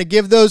expensive. We're going to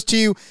give those to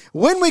you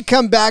when we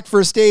come back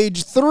for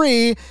stage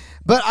 3.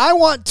 But I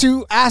want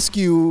to ask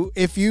you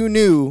if you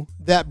knew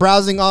that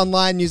browsing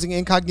online using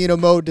incognito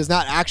mode does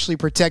not actually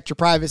protect your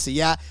privacy.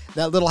 Yeah,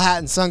 that little hat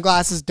and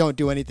sunglasses don't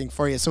do anything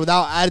for you. So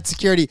without added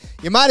security,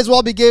 you might as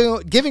well be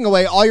giving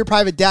away all your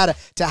private data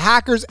to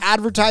hackers,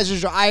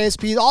 advertisers, or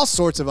ISPs, all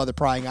sorts of other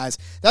prying eyes.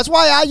 That's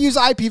why I use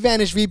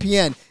IPVanish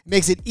VPN. It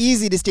makes it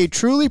easy to stay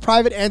truly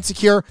private and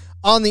secure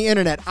on the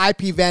internet.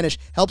 IPVanish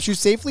helps you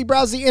safely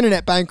browse the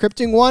internet by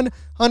encrypting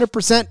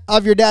 100%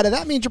 of your data.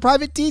 That means your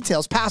private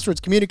details, passwords,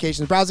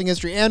 communications, browsing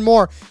history, and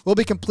more will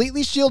be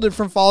completely shielded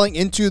from falling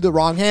into the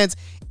wrong hands.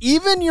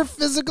 Even your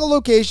physical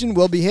location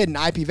will be hidden.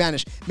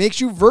 IPVanish makes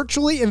you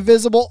virtually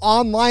invisible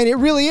online. It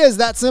really is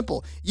that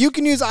simple. You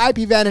can use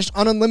IPVanish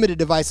on unlimited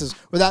devices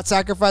without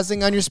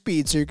sacrificing on your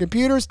speed. So your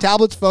computers,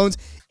 tablets, phones,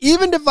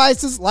 even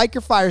devices like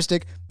your Fire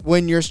Stick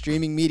when you're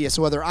streaming media.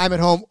 So whether I'm at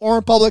home or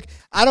in public,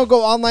 I don't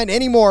go online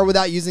anymore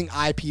without using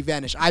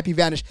IPVanish.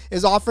 IPVanish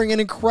is offering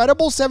an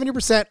incredible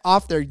 70%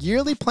 off their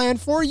yearly plan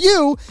for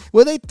you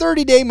with a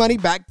 30-day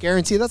money-back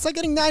guarantee. That's like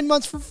getting 9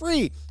 months for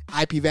free.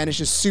 IPVanish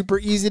is super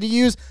easy to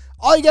use.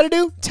 All you got to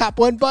do, tap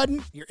one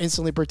button, you're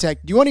instantly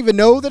protected. You won't even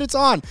know that it's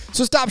on.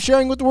 So stop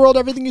sharing with the world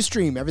everything you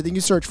stream, everything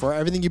you search for,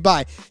 everything you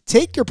buy.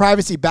 Take your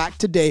privacy back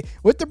today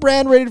with the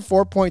brand rated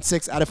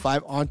 4.6 out of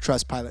 5 on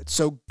Trustpilot.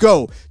 So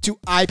go to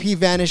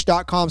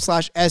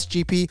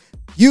ipvanish.com/SGP.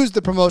 Use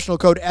the promotional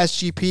code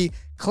SGP.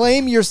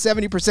 Claim your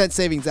 70%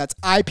 savings. That's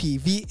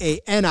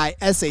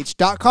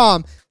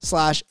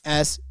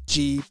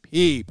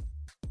ipvanish.com/SGP.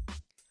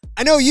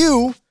 I know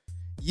you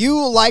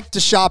like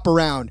to shop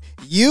around.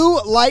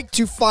 You like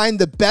to find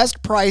the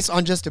best price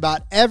on just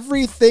about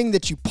everything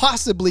that you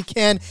possibly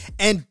can,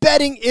 and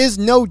betting is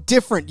no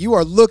different. You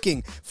are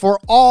looking for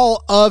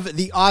all of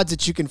the odds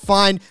that you can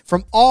find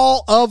from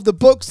all of the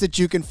books that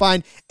you can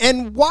find.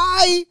 And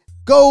why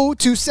go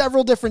to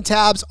several different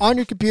tabs on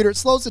your computer? It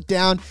slows it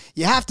down.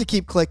 You have to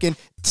keep clicking.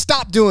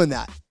 Stop doing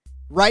that.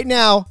 Right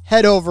now,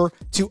 head over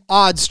to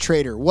Odds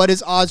Trader. What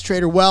is Odds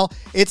Trader? Well,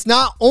 it's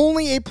not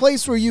only a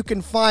place where you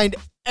can find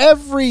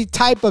every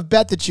type of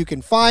bet that you can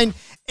find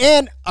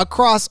and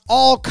across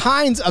all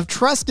kinds of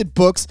trusted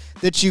books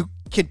that you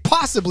could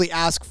possibly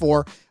ask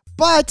for,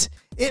 but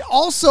it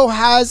also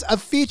has a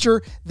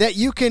feature that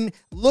you can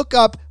look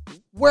up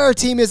where a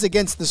team is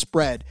against the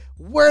spread,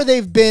 where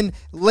they've been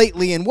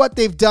lately and what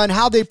they've done,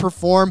 how they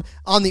perform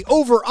on the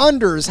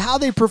over-unders, how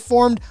they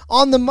performed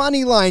on the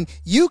money line.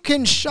 You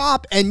can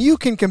shop and you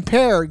can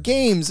compare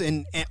games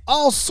and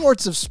all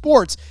sorts of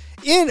sports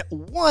in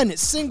one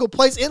single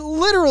place. It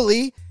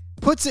literally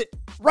puts it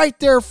right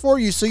there for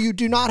you, so you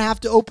do not have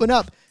to open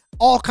up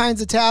all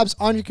kinds of tabs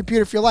on your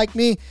computer. If you're like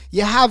me,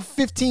 you have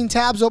 15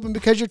 tabs open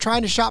because you're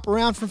trying to shop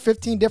around from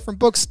 15 different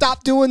books.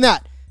 Stop doing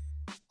that.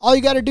 All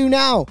you got to do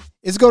now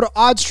is go to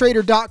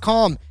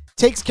oddstrader.com.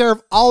 Takes care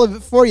of all of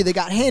it for you. They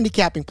got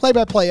handicapping,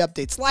 play-by-play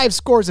updates, live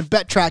scores, and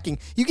bet tracking.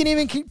 You can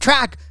even keep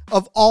track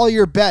of all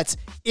your bets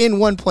in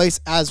one place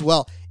as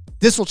well.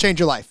 This will change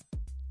your life.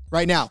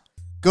 Right now,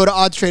 go to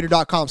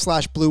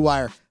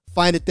oddstrader.com/bluewire.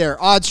 Find it there.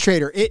 Odds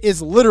Trader. It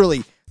is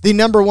literally the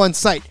 #1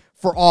 site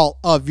for all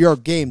of your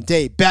game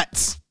day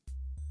bets.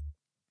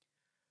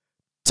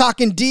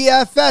 Talking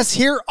DFS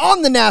here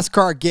on the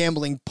NASCAR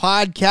Gambling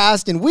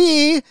Podcast, and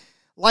we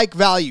like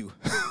value.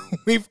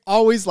 We've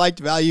always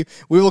liked value.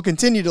 We will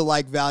continue to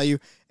like value,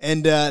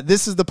 and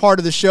this is the part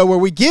of the show where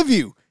we give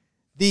you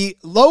the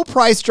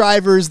low-price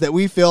drivers that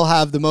we feel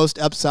have the most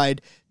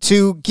upside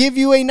to give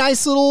you a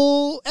nice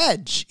little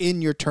edge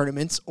in your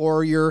tournaments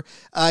or your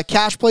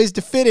cash plays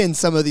to fit in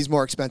some of these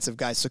more expensive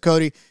guys. So,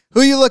 Cody, who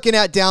are you looking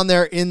at down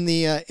there in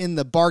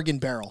the bargain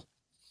barrel?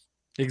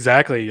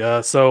 Exactly.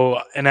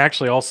 And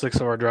actually, all 6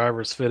 of our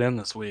drivers fit in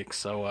this week,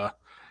 so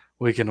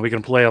we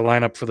can play a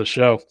lineup for the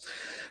show.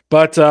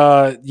 But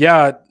kind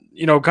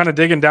of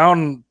digging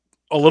down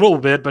a little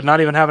bit, but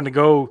not even having to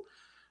go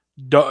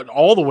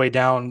all the way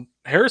down.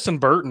 Harrison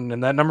Burton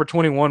in that number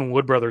 21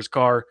 Wood Brothers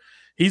car,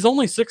 he's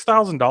only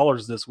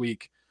 $6,000 this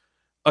week.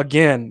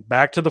 Again,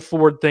 back to the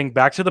Ford thing,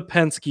 back to the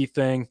Penske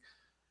thing.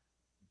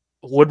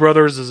 Wood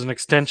Brothers is an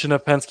extension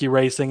of Penske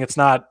Racing. It's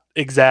not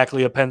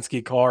exactly a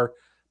Penske car,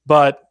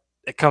 but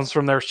it comes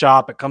from their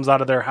shop. It comes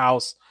out of their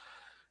house.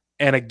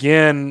 And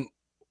again,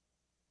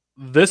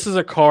 this is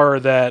a car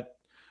that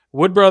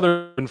Wood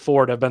Brothers and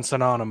Ford have been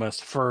synonymous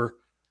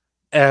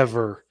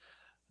forever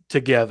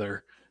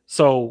together.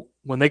 So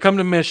when they come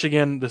to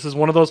Michigan, this is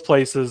one of those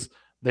places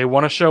they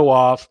want to show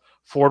off.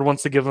 Ford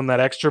wants to give them that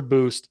extra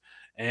boost.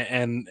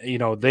 And you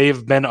know,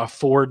 they've been a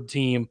Ford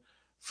team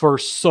for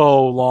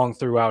so long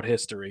throughout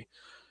history.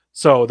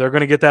 So they're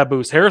going to get that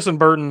boost. Harrison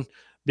Burton,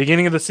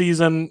 beginning of the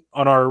season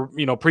on our,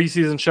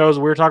 preseason shows,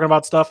 we were talking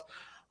about stuff.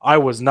 I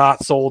was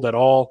not sold at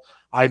all.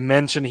 I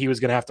mentioned he was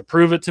going to have to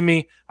prove it to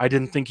me. I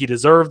didn't think he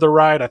deserved the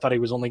ride. I thought he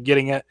was only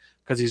getting it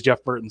because he's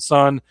Jeff Burton's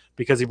son,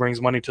 because he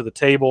brings money to the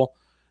table,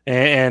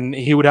 and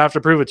he would have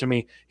to prove it to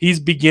me. He's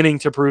beginning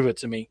to prove it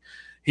to me.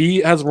 He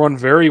has run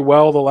very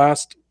well the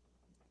last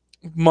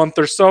month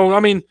or so. I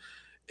mean,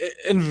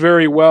 and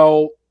very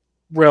well,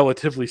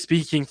 relatively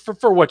speaking,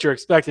 for what you're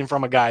expecting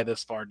from a guy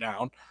this far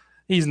down.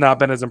 He's not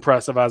been as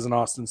impressive as an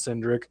Austin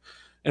Cindric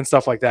and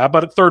stuff like that.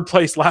 But third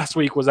place last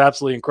week was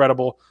absolutely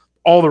incredible.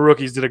 All the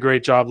rookies did a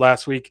great job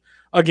last week.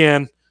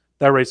 Again,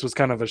 that race was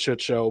kind of a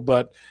shit show.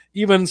 But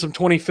even some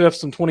 25th,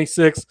 some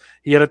 26th,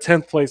 he had a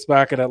 10th place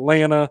back at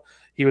Atlanta.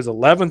 He was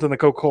 11th in the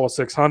Coca-Cola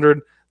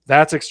 600.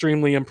 That's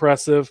extremely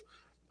impressive.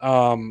 He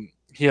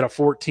had a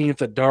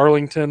 14th at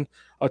Darlington,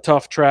 a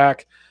tough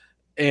track.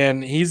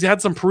 And he's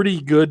had some pretty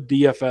good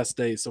DFS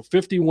days. So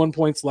 51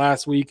 points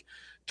last week,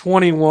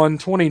 21,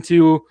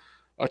 22,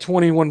 a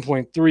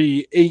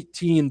 21.3,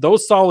 18.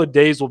 Those solid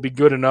days will be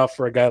good enough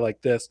for a guy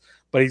like this.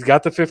 But he's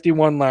got the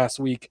 51 last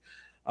week.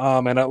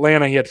 In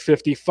Atlanta, he had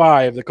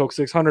 55. The Coke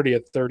 600, he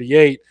had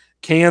 38.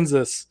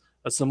 Kansas,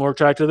 a similar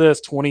track to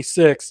this,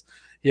 26.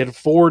 He had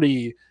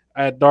 40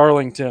 at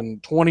Darlington,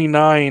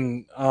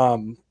 29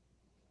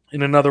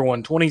 in another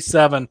one,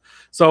 27.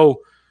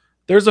 So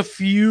there's a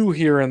few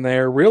here and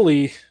there.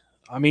 Really,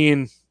 I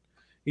mean,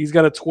 he's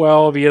got a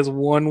 12. He has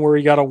one where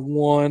he got a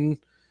 1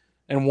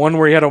 and one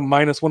where he had a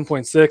minus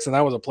 1.6, and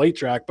that was a plate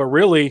track. But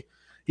really,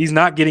 he's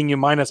not getting you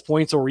minus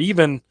points or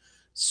even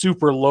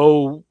super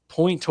low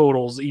point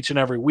totals each and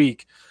every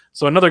week.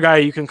 So another guy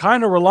you can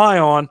kind of rely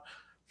on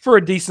for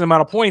a decent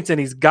amount of points, and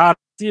he's got a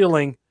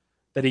ceiling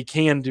that he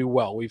can do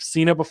well. We've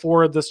seen it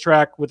before at this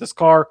track with this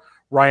car.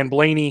 Ryan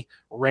Blaney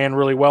ran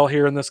really well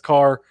here in this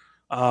car.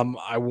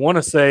 I want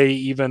to say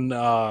even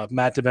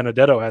Matt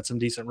DiBenedetto had some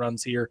decent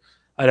runs here.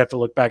 I'd have to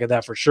look back at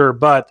that for sure.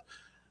 But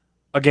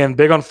again,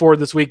 big on Ford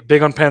this week,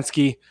 big on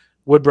Penske.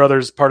 Wood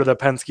Brothers, part of the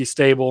Penske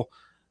stable.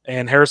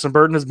 And Harrison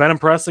Burton has been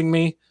impressing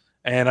me.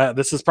 And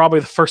this is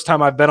probably the first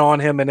time I've been on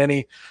him in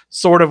any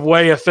sort of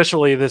way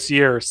officially this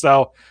year.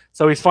 So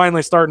he's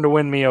finally starting to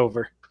win me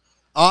over.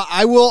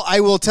 I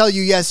will tell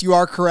you, yes, you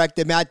are correct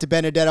that Matt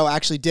DiBenedetto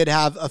actually did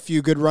have a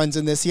few good runs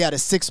in this. He had a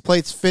 6th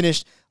place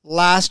finish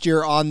last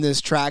year on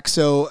this track.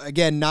 So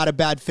again, not a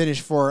bad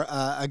finish for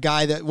a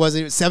guy that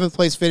wasn't 7th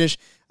place finish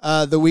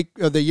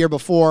the year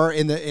before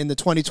in the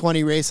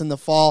 2020 race in the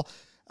fall.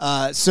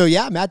 So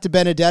yeah, Matt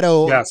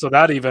DiBenedetto. Yeah. So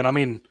that even, I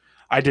mean,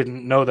 I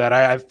didn't know that.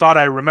 I thought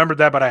I remembered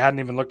that, but I hadn't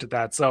even looked at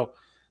that. So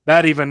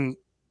that even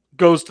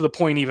goes to the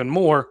point even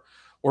more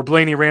where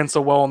Blaney ran so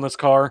well in this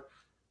car.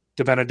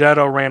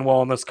 DiBenedetto ran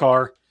well in this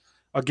car.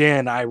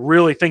 Again, I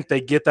really think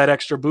they get that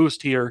extra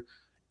boost here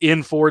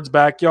in Ford's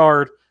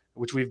backyard,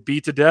 which we've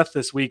beat to death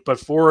this week, but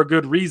for a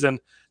good reason,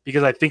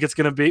 because I think it's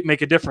going to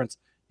make a difference.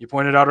 You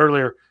pointed out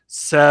earlier,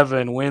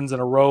 7 wins in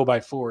a row by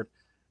Ford.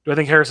 Do I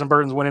think Harrison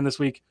Burton's winning this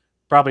week?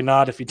 Probably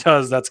not. If he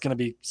does, that's going to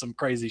be some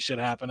crazy shit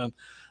happening,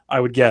 I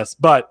would guess.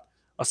 But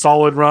a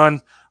solid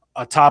run,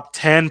 a top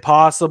 10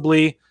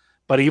 possibly,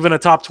 but even a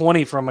top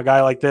 20 from a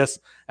guy like this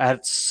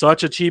at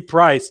such a cheap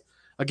price.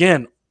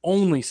 Again,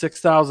 only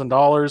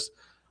 $6,000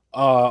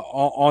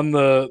 on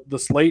the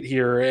slate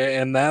here,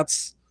 and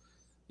that's,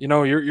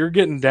 you're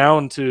getting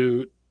down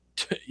to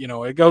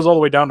it goes all the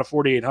way down to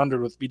 4,800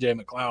 with BJ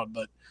McLeod,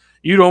 but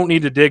you don't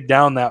need to dig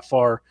down that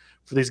far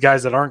for these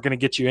guys that aren't going to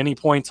get you any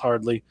points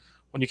hardly,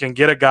 when you can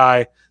get a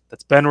guy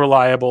that's been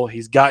reliable.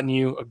 He's gotten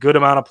you a good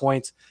amount of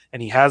points,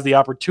 and he has the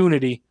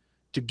opportunity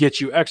to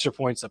get you extra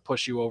points that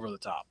push you over the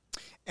top.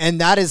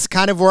 And that is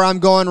kind of where I'm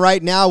going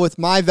right now with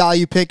my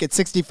value pick at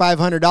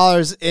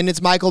 $6,500, and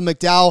it's Michael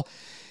McDowell.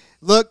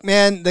 Look,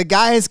 man, the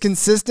guy has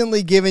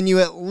consistently given you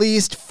at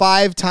least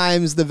 5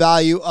 times the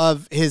value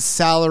of his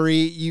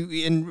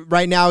salary. And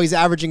right now he's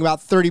averaging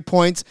about 30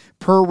 points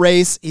per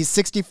race. He's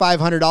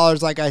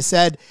 $6,500, like I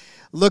said.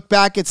 Look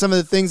back at some of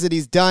the things that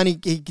he's done.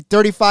 He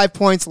 35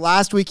 points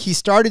last week. He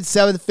started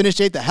 7th, finished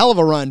 8th. A hell of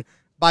a run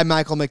by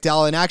Michael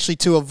McDowell, and actually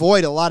to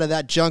avoid a lot of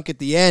that junk at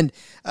the end,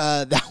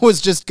 that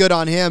was just good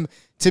on him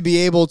to be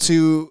able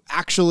to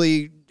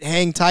actually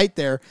hang tight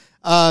there.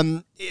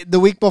 The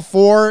week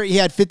before, he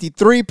had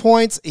 53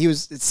 points. He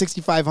was at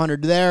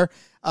 6,500 there.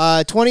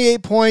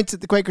 28 points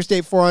at the Quaker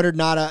State 400,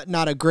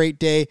 not a great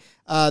day.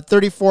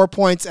 34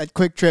 points at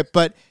Quick Trip,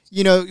 but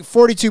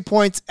 42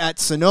 points at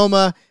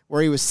Sonoma,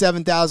 where he was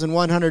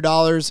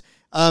 $7,100.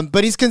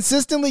 But he's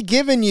consistently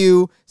given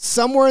you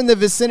somewhere in the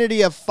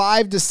vicinity of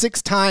 5 to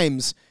 6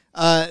 times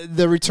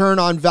the return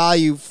on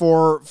value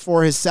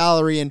for his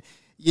salary. And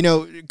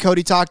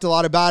Cody talked a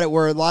lot about it,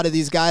 where a lot of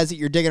these guys that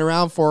you're digging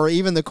around for,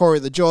 even the Corey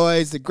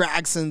LaJoys, the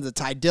Gragsons, the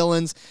Ty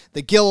Dillons,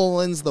 the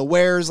Gillilans, the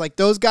Wares, like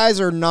those guys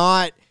are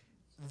not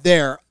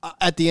there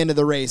at the end of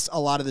the race a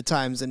lot of the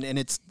times, and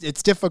it's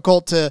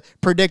difficult to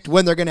predict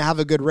when they're going to have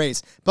a good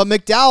race. But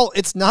McDowell,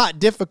 it's not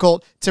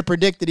difficult to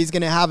predict that he's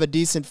going to have a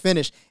decent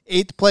finish.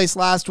 8th place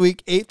last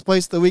week, 8th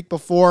place the week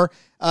before,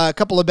 a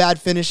couple of bad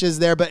finishes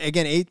there, but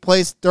again, 8th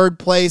place, 3rd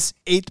place,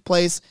 8th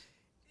place.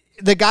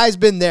 The guy's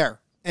been there,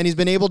 and he's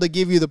been able to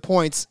give you the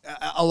points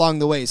along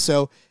the way.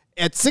 So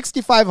at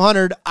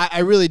 6,500, I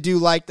really do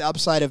like the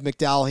upside of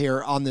McDowell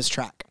here on this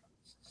track.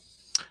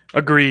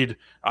 Agreed.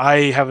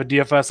 I have a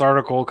DFS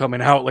article coming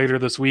out later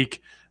this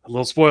week. A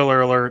little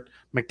spoiler alert,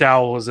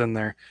 McDowell was in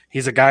there.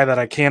 He's a guy that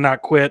I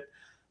cannot quit.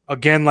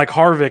 Again, like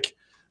Harvick,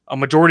 a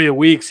majority of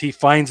weeks, he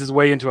finds his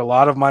way into a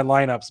lot of my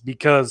lineups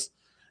because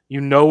you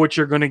know what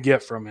you're going to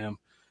get from him.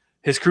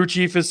 His crew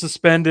chief is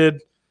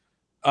suspended.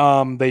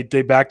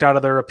 They backed out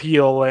of their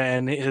appeal,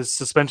 and his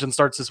suspension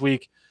starts this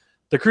week.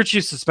 The crew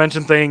chief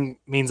suspension thing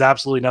means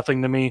absolutely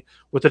nothing to me.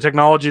 With the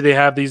technology they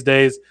have these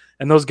days,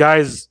 and those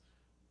guys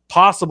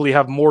possibly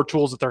have more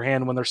tools at their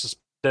hand when they're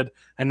suspended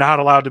and not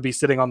allowed to be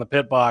sitting on the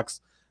pit box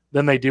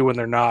than they do when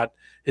they're not.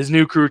 His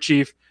new crew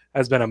chief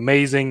has been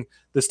amazing.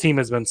 This team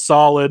has been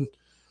solid.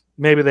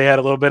 Maybe they had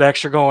a little bit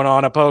extra going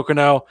on at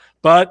Pocono,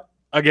 but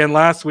again,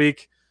 last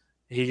week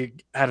he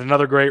had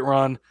another great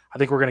run. I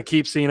think we're going to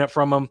keep seeing it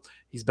from him.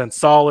 He's been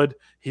solid.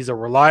 He's a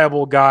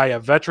reliable guy, a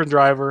veteran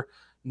driver,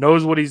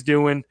 knows what he's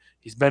doing.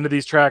 He's been to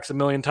these tracks a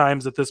million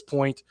times at this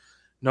point,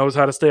 knows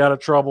how to stay out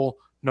of trouble,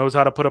 knows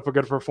how to put up a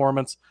good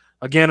performance.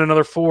 Again,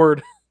 another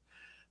Ford.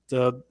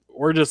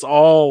 We're just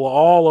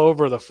all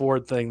over the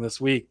Ford thing this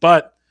week.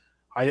 But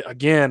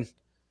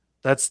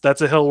that's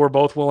a hill we're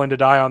both willing to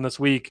die on this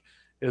week.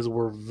 Is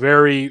we're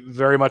very,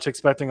 very much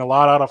expecting a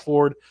lot out of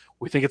Ford.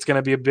 We think it's going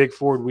to be a big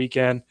Ford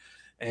weekend.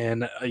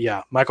 And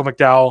Michael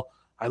McDowell,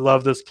 I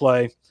love this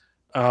play.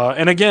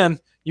 And again,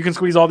 you can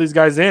squeeze all these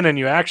guys in, and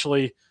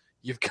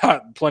you've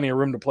got plenty of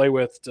room to play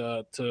with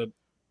to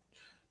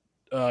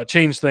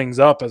change things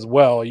up as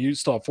well. You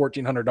still have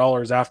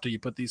 $1,400 after you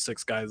put these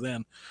 6 guys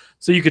in.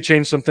 So you could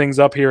change some things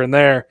up here and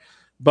there.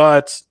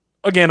 But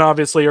again,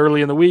 obviously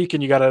early in the week,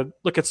 and you got to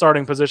look at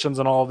starting positions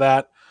and all of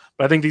that.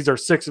 But I think these are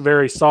 6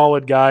 very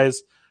solid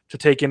guys to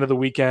take into the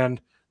weekend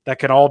that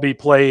can all be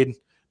played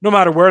no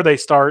matter where they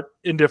start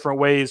in different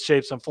ways,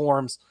 shapes, and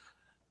forms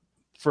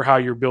for how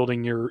you're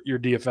building your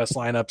DFS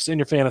lineups and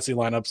your fantasy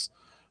lineups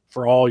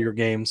for all your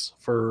games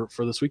for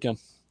this weekend.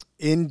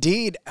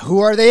 Indeed. Who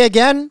are they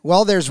again?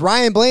 Well, there's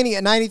Ryan Blaney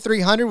at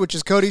 9,300, which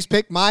is Cody's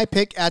pick. My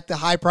pick at the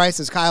high price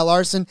is Kyle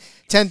Larson,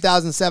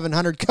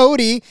 10,700.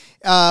 Cody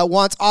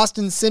wants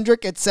Austin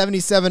Cindric at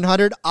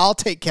 7,700. I'll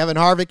take Kevin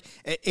Harvick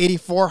at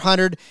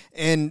 8,400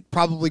 and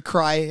probably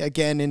cry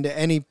again into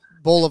any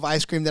bowl of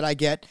ice cream that I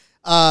get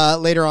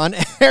later on.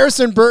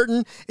 Harrison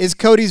Burton is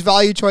Cody's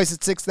value choice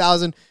at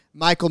 6,000.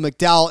 Michael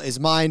McDowell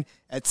is mine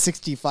at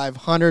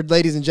 6,500.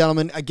 Ladies and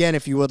gentlemen, again,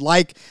 if you would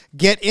like,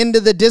 get into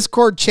the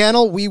Discord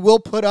channel. We will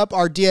put up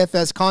our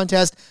DFS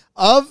contest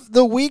of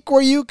the week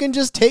where you can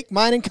just take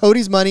mine and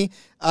Cody's money.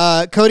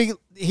 Cody,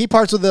 he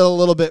parts with it a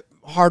little bit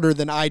harder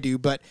than I do,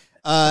 but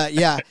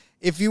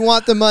if you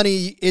want the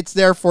money, it's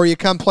there for you.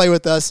 Come play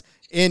with us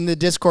in the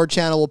Discord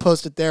channel. We'll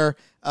post it there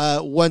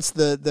once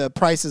the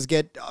prices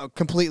get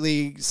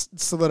completely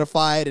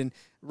solidified and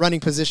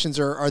running positions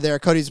are there.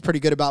 Cody's pretty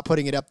good about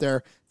putting it up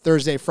there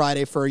Thursday,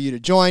 Friday for you to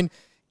join.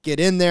 Get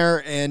in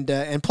there and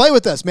play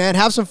with us, man.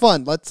 Have some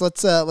fun. Let's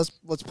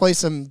play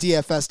some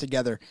DFS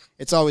together.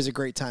 It's always a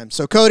great time.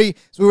 So Cody,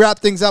 as we wrap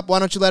things up, why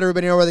don't you let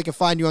everybody know where they can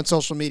find you on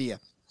social media?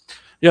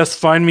 Yes,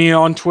 find me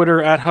on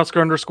Twitter at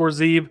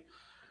Husker_Zeeb.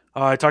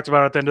 I talked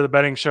about it at the end of the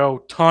betting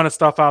show. Ton of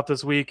stuff out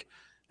this week.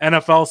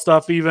 NFL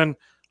stuff even.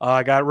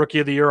 I got Rookie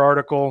of the Year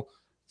article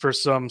for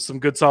some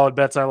good solid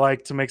bets I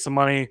like to make some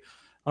money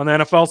on the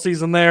NFL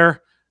season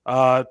there.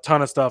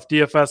 Ton of stuff.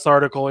 DFS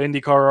article,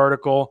 IndyCar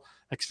article,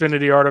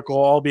 Xfinity article,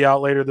 all be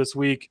out later this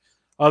week.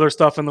 Other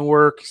stuff in the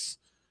works.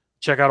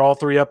 Check out all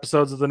 3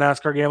 episodes of the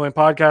NASCAR Gambling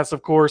Podcast,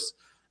 of course.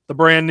 The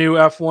brand new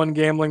F1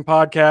 Gambling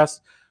Podcast.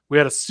 We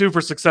had a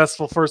super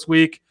successful first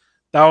week.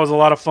 That was a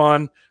lot of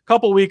fun.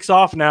 Couple weeks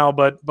off now,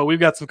 but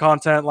we've got some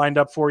content lined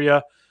up for you,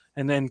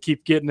 and then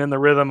keep getting in the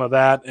rhythm of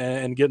that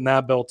and getting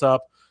that built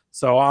up.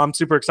 So I'm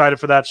super excited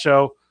for that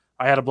show.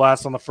 I had a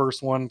blast on the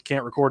first one.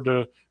 Can't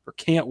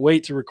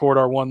wait to record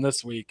our one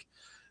this week.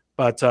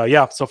 But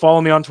so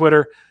follow me on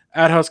Twitter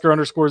at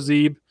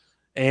Husker_Zeeb,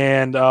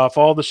 and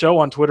follow the show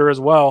on Twitter as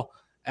well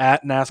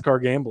at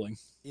NASCAR Gambling.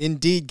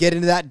 Indeed. Get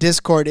into that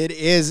Discord. It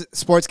is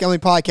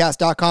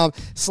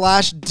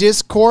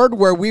sportsgamblingpodcast.com/Discord,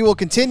 where we will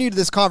continue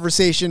this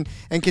conversation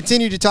and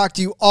continue to talk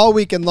to you all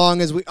weekend long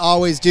as we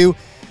always do.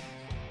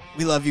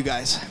 We love you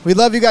guys. We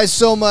love you guys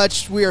so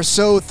much. We are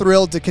so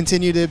thrilled to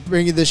continue to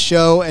bring you this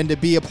show and to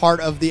be a part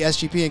of the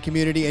SGPN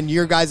community and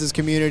your guys'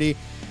 community.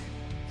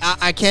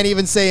 I can't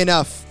even say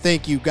enough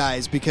thank you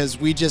guys, because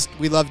we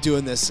love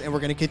doing this, and we're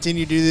going to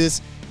continue to do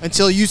this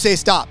until you say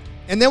stop.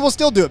 And then we'll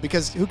still do it,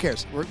 because who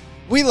cares?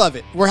 We love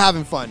it. We're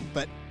having fun.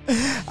 But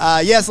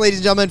yes, ladies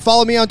and gentlemen,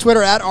 follow me on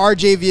Twitter at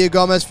RJ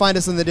Villagomez. Find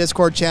us in the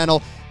Discord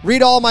channel.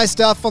 Read all my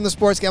stuff on the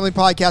Sports Gambling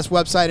Podcast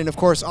website and, of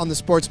course, on the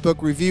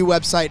Sportsbook Review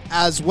website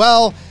as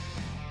well.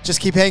 Just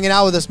keep hanging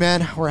out with us,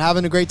 man. We're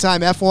having a great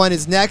time. F1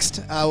 is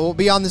next. We'll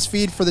be on this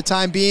feed for the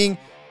time being,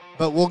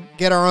 but we'll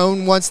get our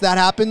own once that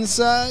happens.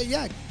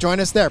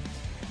 Join us there.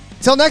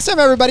 Till next time,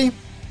 everybody,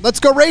 let's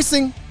go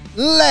racing.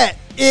 Let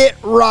it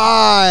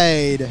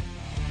ride.